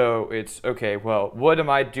 So it's, okay, well, what am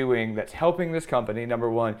I doing that's helping this company? Number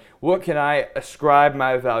one, what can I ascribe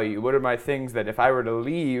my value? What are my things that if I were to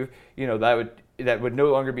leave, that would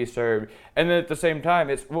no longer be served? And then at the same time,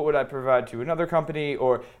 it's what would I provide to another company,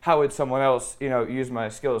 or how would someone else, use my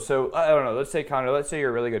skills? So I don't know, let's say Connor, let's say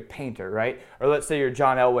you're a really good painter, right? Or let's say you're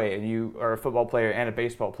John Elway and you are a football player and a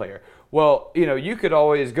baseball player. Well, you could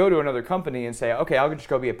always go to another company and say, okay, I'll just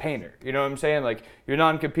go be a painter. You know what I'm saying? Like, your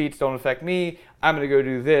non-competes don't affect me. I'm going to go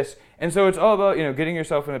do this. And so it's all about, getting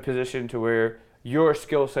yourself in a position to where your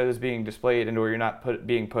skill set is being displayed and where you're not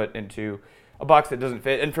being put into a box that doesn't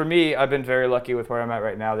fit. And for me, I've been very lucky with where I'm at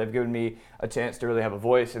right now. They've given me a chance to really have a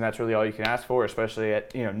voice, and that's really all you can ask for, especially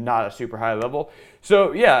at not a super high level.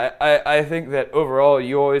 So yeah, I think that overall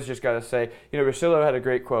you always just got to say, Russillo had a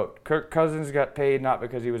great quote. Kirk Cousins got paid not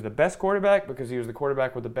because he was the best quarterback, because he was the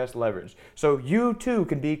quarterback with the best leverage. So you too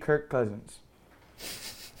can be Kirk Cousins.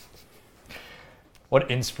 What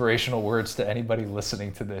inspirational words to anybody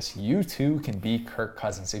listening to this. You too can be Kirk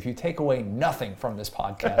Cousins. If you take away nothing from this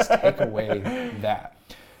podcast, take away that.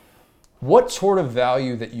 What sort of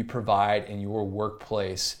value that you provide in your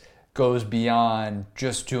workplace goes beyond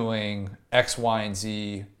just doing X, Y, and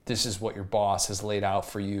Z? This is what your boss has laid out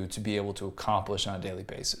for you to be able to accomplish on a daily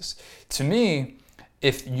basis. To me,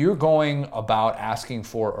 if you're going about asking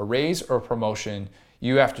for a raise or a promotion,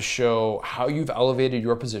 you have to show how you've elevated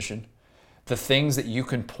your position, the things that you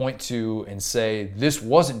can point to and say, this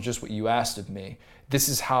wasn't just what you asked of me. This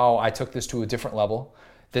is how I took this to a different level.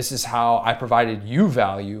 This is how I provided you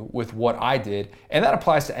value with what I did. And that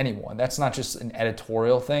applies to anyone. That's not just an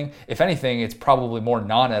editorial thing. If anything, it's probably more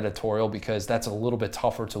non-editorial because that's a little bit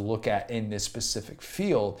tougher to look at in this specific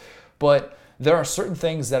field. But there are certain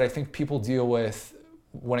things that I think people deal with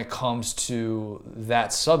when it comes to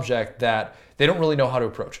that subject that they don't really know how to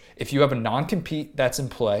approach. If you have a non-compete that's in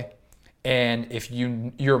play, and if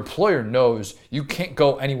your employer knows you can't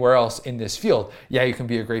go anywhere else in this field, yeah, you can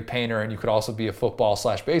be a great painter and you could also be a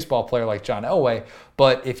football/baseball player like John Elway.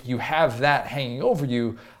 But if you have that hanging over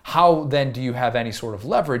you, how then do you have any sort of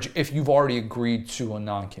leverage if you've already agreed to a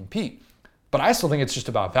non-compete? But I still think it's just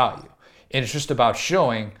about value. And it's just about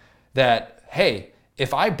showing that, hey,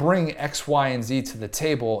 if I bring X, Y, and Z to the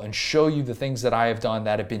table and show you the things that I have done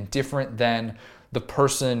that have been different than the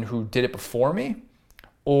person who did it before me,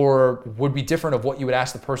 or would be different of what you would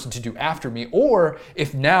ask the person to do after me, or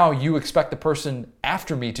if now you expect the person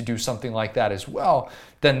after me to do something like that as well,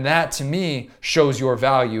 then that to me shows your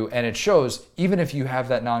value, and it shows even if you have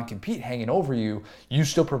that non-compete hanging over you, you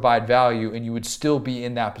still provide value and you would still be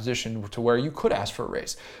in that position to where you could ask for a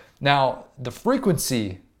raise. Now, the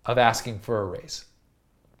frequency of asking for a raise.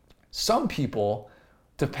 Some people,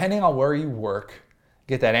 depending on where you work,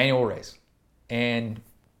 get that annual raise, and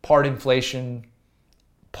part inflation,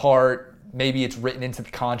 part maybe it's written into the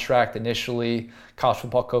contract initially. College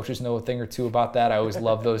football coaches know a thing or two about that. I always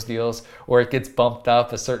love those deals where it gets bumped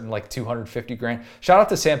up a certain like 250 grand. Shout out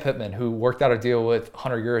to Sam Pittman, who worked out a deal with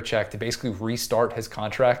Hunter Yurachek to basically restart his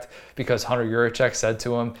contract because Hunter Yurachek said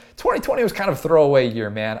to him, 2020 was kind of a throwaway year,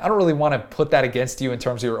 man. I don't really want to put that against you in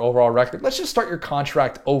terms of your overall record. Let's just start your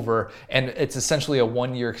contract over, and it's essentially a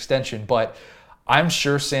 1-year extension. But I'm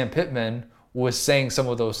sure Sam Pittman was saying some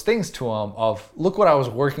of those things to him of, look what I was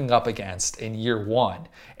working up against in year 1,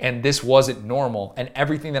 and this wasn't normal, and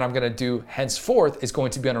everything that I'm going to do henceforth is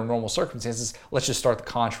going to be under normal circumstances. Let's just start the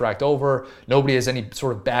contract over. Nobody has any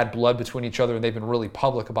sort of bad blood between each other, and they've been really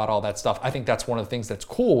public about all that stuff. I think that's one of the things that's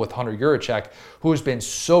cool with Hunter Yurachek, who has been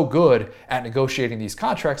so good at negotiating these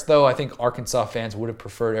contracts, though I think Arkansas fans would have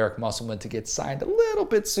preferred Eric Musselman to get signed a little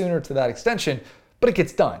bit sooner to that extension, but it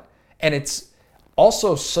gets done. And it's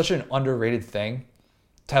also such an underrated thing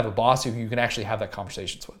to have a boss who you can actually have that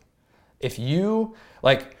conversations with. If you,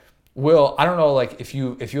 like, Will, I don't know, like if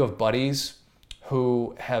you have buddies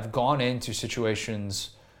who have gone into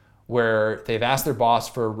situations where they've asked their boss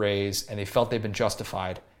for a raise and they felt they've been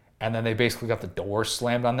justified, and then they basically got the door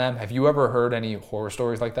slammed on them. Have you ever heard any horror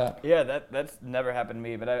stories like that? Yeah, that's never happened to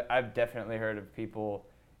me, but I've definitely heard of people,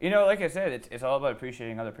 like I said, it's all about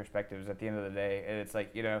appreciating other perspectives at the end of the day. And it's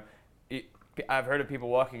like, I've heard of people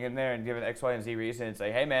walking in there and giving X, Y, and Z reason. It's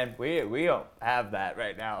like, hey man, we don't have that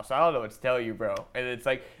right now, so I don't know what to tell you, bro. And it's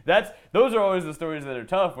like those are always the stories that are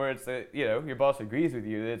tough, where it's your boss agrees with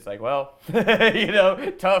you. It's like, well,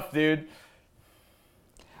 tough, dude.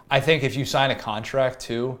 I think if you sign a contract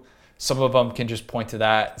too, some of them can just point to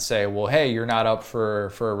that and say, well, hey, you're not up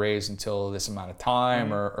for a raise until this amount of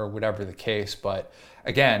time, or whatever the case. But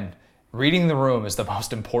again, reading the room is the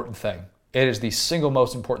most important thing. It is the single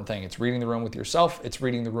most important thing. It's reading the room with yourself. It's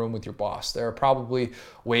reading the room with your boss. There are probably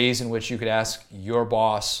ways in which you could ask your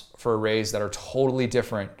boss for a raise that are totally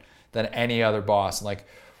different than any other boss. Like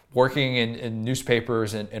working in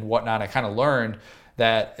newspapers and whatnot, I kind of learned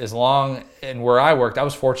that and where I worked, I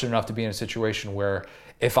was fortunate enough to be in a situation where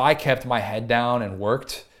if I kept my head down and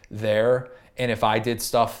worked there, and if I did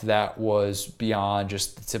stuff that was beyond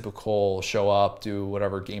just the typical show up, do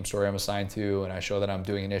whatever game story I'm assigned to, and I show that I'm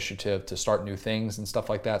doing initiative to start new things and stuff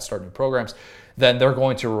like that, start new programs, then they're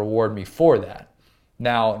going to reward me for that.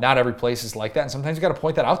 Now, not every place is like that, and sometimes you got to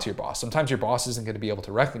point that out to your boss. Sometimes your boss isn't going to be able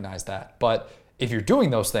to recognize that. But if you're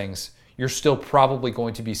doing those things, you're still probably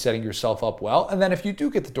going to be setting yourself up well. And then if you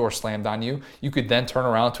do get the door slammed on you, you could then turn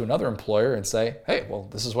around to another employer and say, hey, well,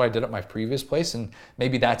 this is what I did at my previous place. And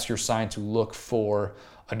maybe that's your sign to look for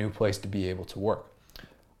a new place to be able to work.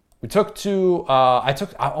 I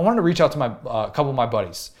wanted to reach out to a couple of my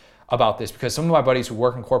buddies about this, because some of my buddies who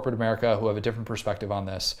work in corporate America who have a different perspective on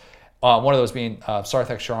this. One of those being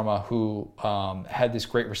Sarthak Sharma, who had this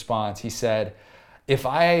great response. He said, if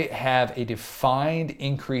I have a defined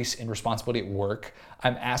increase in responsibility at work,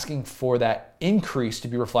 I'm asking for that increase to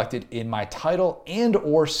be reflected in my title and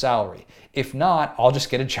or salary. If not, I'll just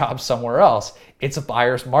get a job somewhere else. It's a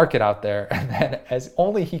buyer's market out there. And then, as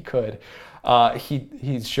only he could,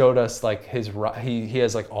 he showed us like he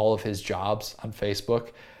has like all of his jobs on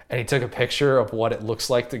Facebook, and he took a picture of what it looks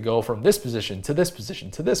like to go from this position to this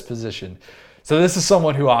position to this position. So this is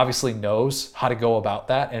someone who obviously knows how to go about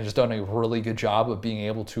that and has done a really good job of being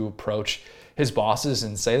able to approach his bosses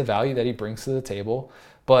and say the value that he brings to the table.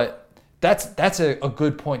 But that's a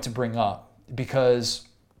good point to bring up, because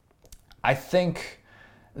I think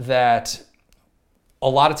that a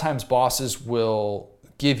lot of times bosses will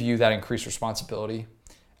give you that increased responsibility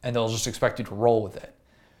and they'll just expect you to roll with it.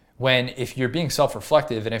 When if you're being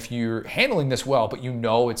self-reflective and if you're handling this well, but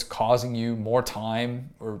it's causing you more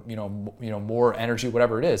time or more energy,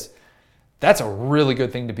 whatever it is, that's a really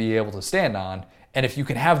good thing to be able to stand on. And if you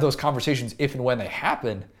can have those conversations if and when they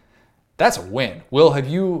happen, that's a win. Will, have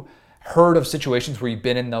you heard of situations where you've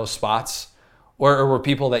been in those spots, or where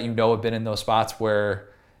people that have been in those spots where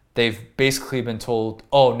they've basically been told,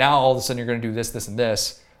 oh, now all of a sudden you're going to do this, this, and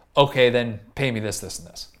this. Okay, then pay me this, this, and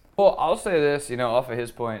this. Well, I'll say this, off of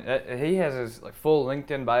his point, he has his full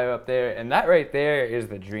LinkedIn bio up there, and that right there is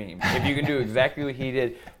the dream. If you can do exactly what he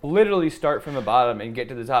did, literally start from the bottom and get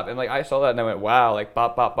to the top. And I saw that and I went, wow,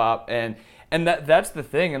 bop, bop, bop, and that's the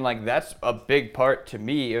thing, and that's a big part to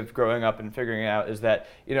me of growing up and figuring out is that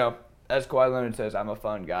as Kawhi Leonard says, I'm a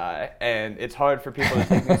fun guy, and it's hard for people to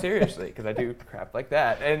take me seriously because I do crap like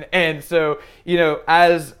that. And so,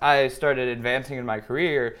 as I started advancing in my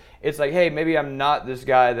career, it's hey, maybe I'm not this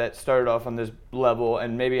guy that started off on this level,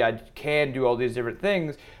 and maybe I can do all these different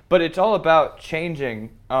things, but it's all about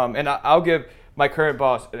changing. And I'll give my current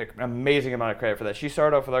boss an amazing amount of credit for that. She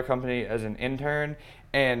started off with our company as an intern,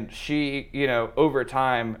 and she, over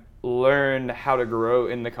time learned how to grow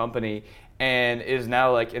in the company and is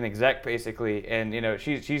now an exec basically. And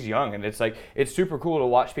she's young, and it's super cool to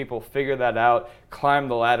watch people figure that out, climb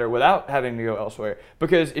the ladder without having to go elsewhere.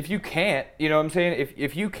 Because if you can't,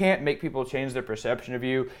 if you can't make people change their perception of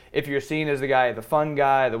you, if you're seen as the guy, the fun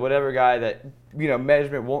guy, the whatever guy that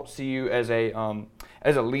management won't see you as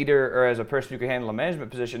a leader or as a person who can handle a management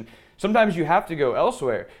position, sometimes you have to go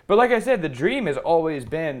elsewhere. But like I said, the dream has always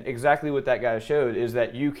been exactly what that guy showed, is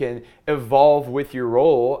that you can evolve with your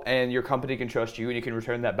role and your company can trust you and you can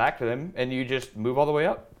return that back to them and you just move all the way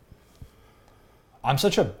up. I'm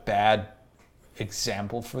such a bad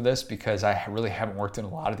example for this because I really haven't worked in a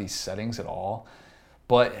lot of these settings at all.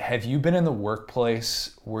 But have you been in the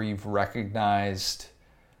workplace where you've recognized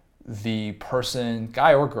the person,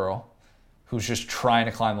 guy or girl, who's just trying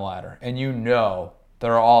to climb the ladder, and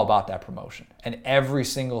they're all about that promotion, and every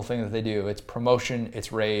single thing that they do, it's promotion,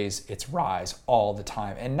 it's raise, it's rise all the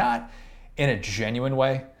time, and not in a genuine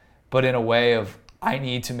way, but in a way of I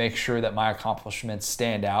need to make sure that my accomplishments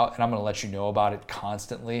stand out, and I'm going to let you know about it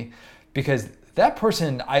constantly, because that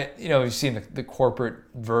person, you've seen the corporate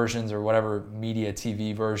versions or whatever media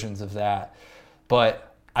TV versions of that, but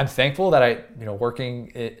I'm thankful that working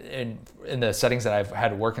in the settings that I've had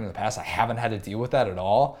to work in the past, I haven't had to deal with that at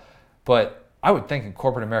all. But I would think in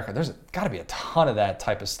corporate America, there's got to be a ton of that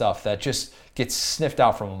type of stuff that just gets sniffed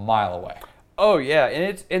out from a mile away. Oh yeah,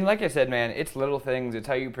 and like I said, man, it's little things. It's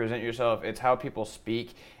how you present yourself. It's how people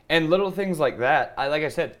speak, and little things like that. Like I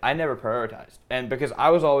said, I never prioritized, and because I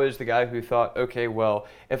was always the guy who thought, okay, well,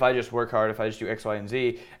 if I just work hard, if I just do X, Y, and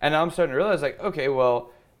Z, and now I'm starting to realize, okay,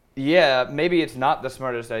 well, yeah, maybe it's not the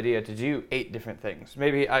smartest idea to do 8 different things.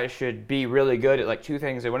 Maybe I should be really good at 2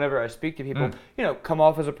 things, and whenever I speak to people, come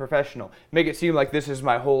off as a professional. Make it seem like this is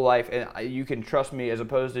my whole life, and you can trust me, as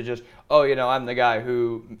opposed to just, I'm the guy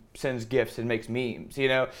who sends gifts and makes memes,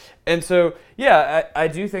 And so, yeah, I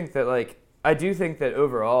do think that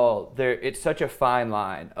overall, it's such a fine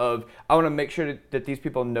line of I want to make sure that these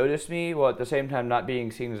people notice me while at the same time not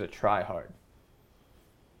being seen as a try-hard.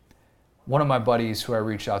 One of my buddies who I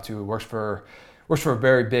reached out to works for a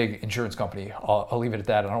very big insurance company. I'll leave it at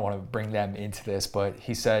that. I don't want to bring them into this, but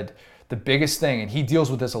he said the biggest thing, and he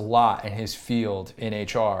deals with this a lot in his field in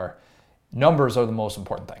HR, numbers are the most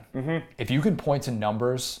important thing. Mm-hmm. If you can point to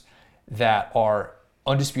numbers that are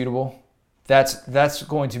undisputable, that's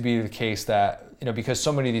going to be the case that, because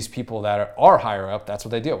so many of these people that are higher up, that's what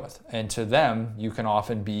they deal with. And to them, you can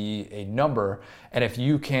often be a number. And if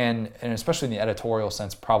you can, and especially in the editorial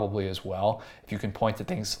sense probably as well, if you can point to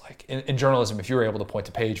things like in journalism, if you're able to point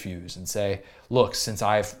to page views and say, look, since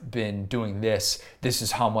I've been doing this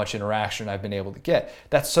is how much interaction I've been able to get.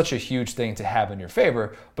 That's such a huge thing to have in your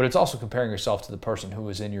favor, but it's also comparing yourself to the person who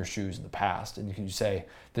was in your shoes in the past. And you can say,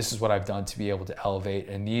 this is what I've done to be able to elevate.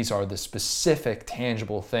 And these are the specific,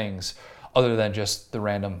 tangible things other than just the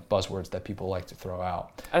random buzzwords that people like to throw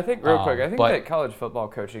out. I think that college football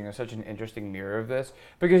coaching is such an interesting mirror of this,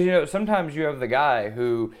 because sometimes you have the guy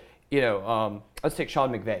who, let's take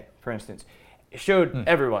Sean McVay, for instance. Showed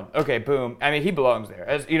everyone, okay, boom. I mean, he belongs there.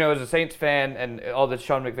 As as a Saints fan and all the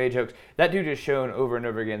Sean McVay jokes, that dude has shown over and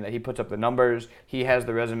over again that he puts up the numbers. He has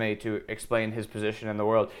the resume to explain his position in the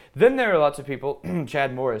world. Then there are lots of people,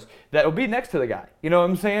 Chad Morris, that will be next to the guy. You know what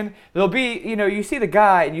I'm saying? There'll be, you see the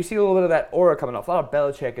guy and you see a little bit of that aura coming off. A lot of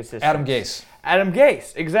Belichick assistants. Adam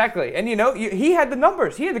Gase, exactly. And, he had the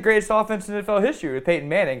numbers. He had the greatest offense in NFL history with Peyton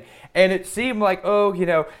Manning. And it seemed like,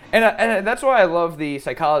 and that's why I love the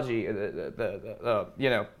psychology,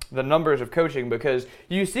 the numbers of coaching, because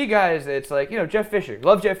you see guys, it's like, Jeff Fisher.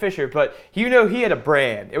 Love Jeff Fisher, but he had a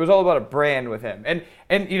brand. It was all about a brand with him. And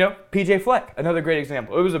PJ Fleck, another great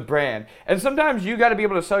example. It was a brand. And sometimes you got to be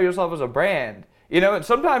able to sell yourself as a brand. And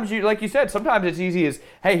sometimes like you said, sometimes it's easy as,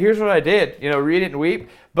 hey, here's what I did, read it and weep.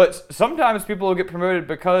 But sometimes people will get promoted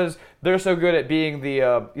because they're so good at being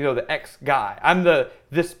the X guy. I'm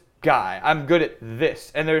this guy. I'm good at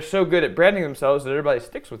this. And they're so good at branding themselves that everybody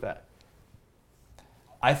sticks with that.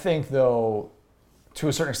 I think, though, to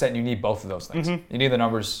a certain extent, you need both of those things. You need the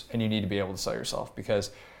numbers and you need to be able to sell yourself,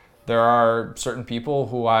 because there are certain people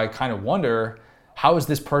who I kind of wonder, how is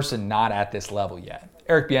this person not at this level yet?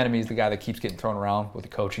 Eric Bieniemy is the guy that keeps getting thrown around with the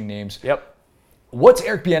coaching names. Yep. What's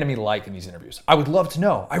Eric Bieniemy like in these interviews? I would love to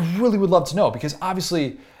know. I really would love to know, because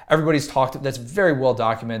obviously everybody's talked, that's very well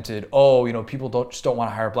documented. Oh, people just don't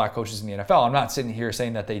want to hire black coaches in the NFL. I'm not sitting here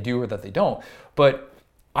saying that they do or that they don't, but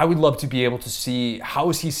I would love to be able to see, how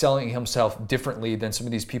is he selling himself differently than some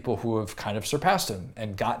of these people who have kind of surpassed him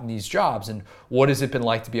and gotten these jobs? And what has it been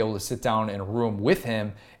like to be able to sit down in a room with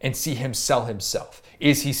him and see him sell himself?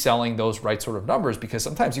 Is he selling those right sort of numbers? Because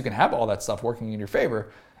sometimes you can have all that stuff working in your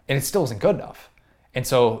favor and it still isn't good enough. And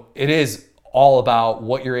so it is all about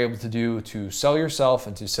what you're able to do to sell yourself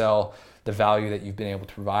and to sell the value that you've been able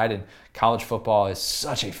to provide. And college football is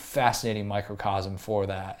such a fascinating microcosm for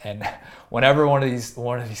that. And whenever one of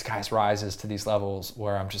these guys rises to these levels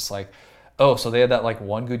where I'm just like, oh, so they had that like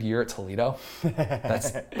one good year at Toledo.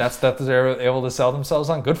 That's they're able to sell themselves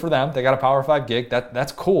on. Good for them. They got a Power 5 gig.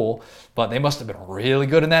 That's cool. But they must have been really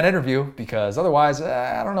good in that interview, because otherwise,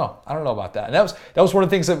 I don't know. I don't know about that. And that was one of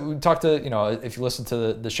the things that we talked to, if you listen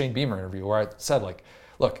to the Shane Beamer interview, where I said, like,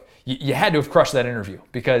 look, you had to have crushed that interview,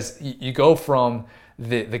 because you go from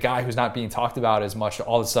the guy who's not being talked about as much to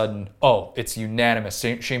all of a sudden, oh, it's unanimous.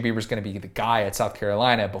 Shane Beamer's going to be the guy at South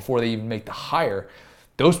Carolina before they even make the hire.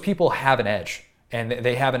 Those people have an edge, and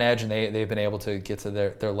they have an edge, and they've been able to get to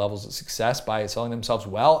their levels of success by selling themselves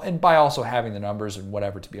well and by also having the numbers and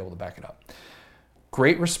whatever to be able to back it up.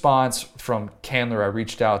 Great response from Candler. I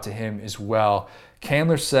reached out to him as well.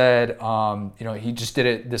 Candler said, he just did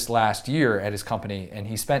it this last year at his company, and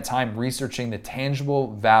he spent time researching the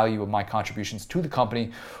tangible value of my contributions to the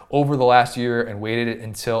company over the last year and waited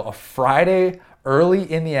until a Friday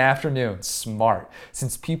early in the afternoon. Smart.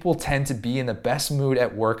 Since people tend to be in the best mood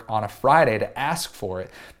at work on a Friday to ask for it,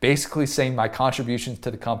 basically saying my contributions to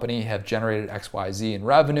the company have generated XYZ in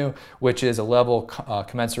revenue, which is a level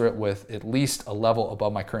commensurate with at least a level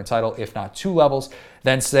above my current title, if not 2 levels.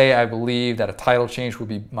 Then say I believe that a title change would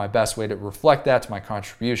be my best way to reflect that to my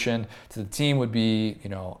contribution to the team would be,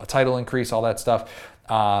 a title increase, all that stuff.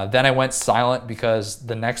 Then I went silent because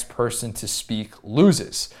the next person to speak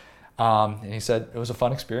loses. And he said it was a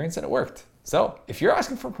fun experience and it worked. So if you're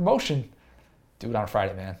asking for promotion, do it on a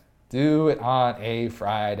Friday, man. Do it on a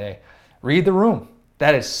Friday. Read the room.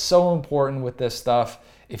 That is so important with this stuff.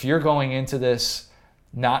 If you're going into this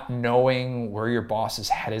not knowing where your boss's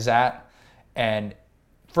head is at, and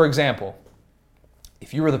for example,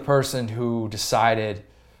 if you were the person who decided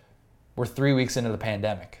we're 3 weeks into the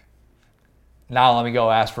pandemic, now let me go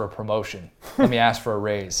ask for a promotion. Let me ask for a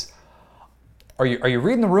raise. Are you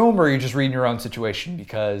reading the room, or are you just reading your own situation?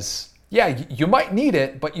 Because, yeah, you might need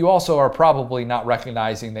it, but you also are probably not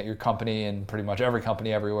recognizing that your company, and pretty much every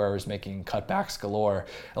company everywhere, is making cutbacks galore.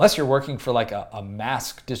 Unless you're working for like a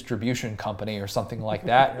mask distribution company or something like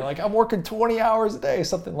that. You're like, I'm working 20 hours a day,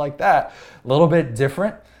 something like that. A little bit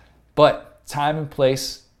different, but time and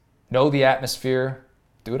place, know the atmosphere,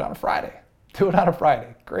 do it on a Friday. Do it on a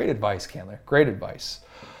Friday. Great advice, Candler. Great advice.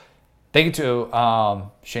 Thank you to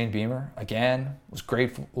Shane Beamer. Again,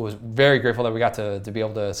 was very grateful that we got to be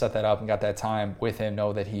able to set that up and got that time with him.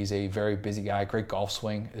 Know that he's a very busy guy, great golf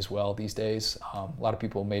swing as well these days. A lot of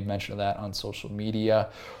people made mention of that on social media.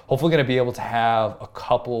 Hopefully going to be able to have a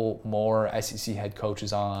couple more SEC head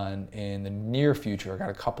coaches on in the near future. I got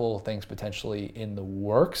a couple of things potentially in the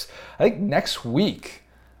works. I think next week,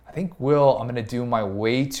 I'm going to do my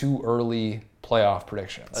way too early playoff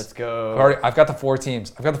predictions. Let's go. I've got the 4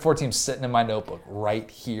 teams. I've got the 4 teams sitting in my notebook right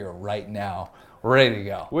here, right now, ready to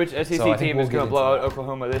go. Which SEC team is going to blow out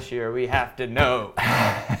Oklahoma this year? We have to know.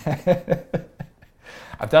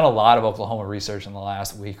 I've done a lot of Oklahoma research in the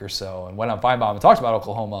last week or so, and went on Feinbaum and talked about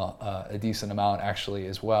Oklahoma a decent amount actually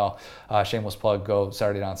as well. Shameless plug, go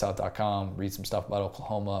SaturdayDownSouth.com, read some stuff about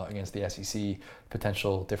Oklahoma against the SEC,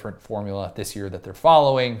 potential different formula this year that they're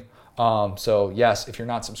following. So yes, if you're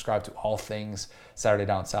not subscribed to all things Saturday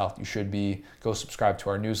Down South, you should be. Go subscribe to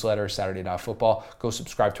our newsletter, Saturday Down Football. Go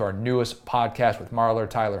subscribe to our newest podcast with Marler,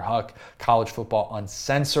 Tyler Huck, College Football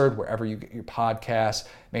Uncensored, wherever you get your podcasts.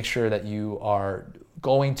 Make sure that you are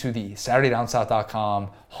going to the SaturdayDownSouth.com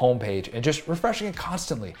homepage and just refreshing it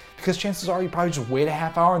constantly, because chances are you probably just wait a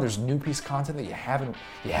half hour and there's a new piece of content that you haven't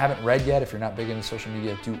read yet. If you're not big into social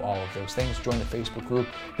media, do all of those things. Join the Facebook group.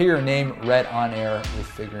 Hear your name read on air with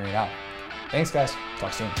Figuring It Out. Thanks, guys.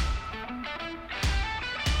 Talk soon.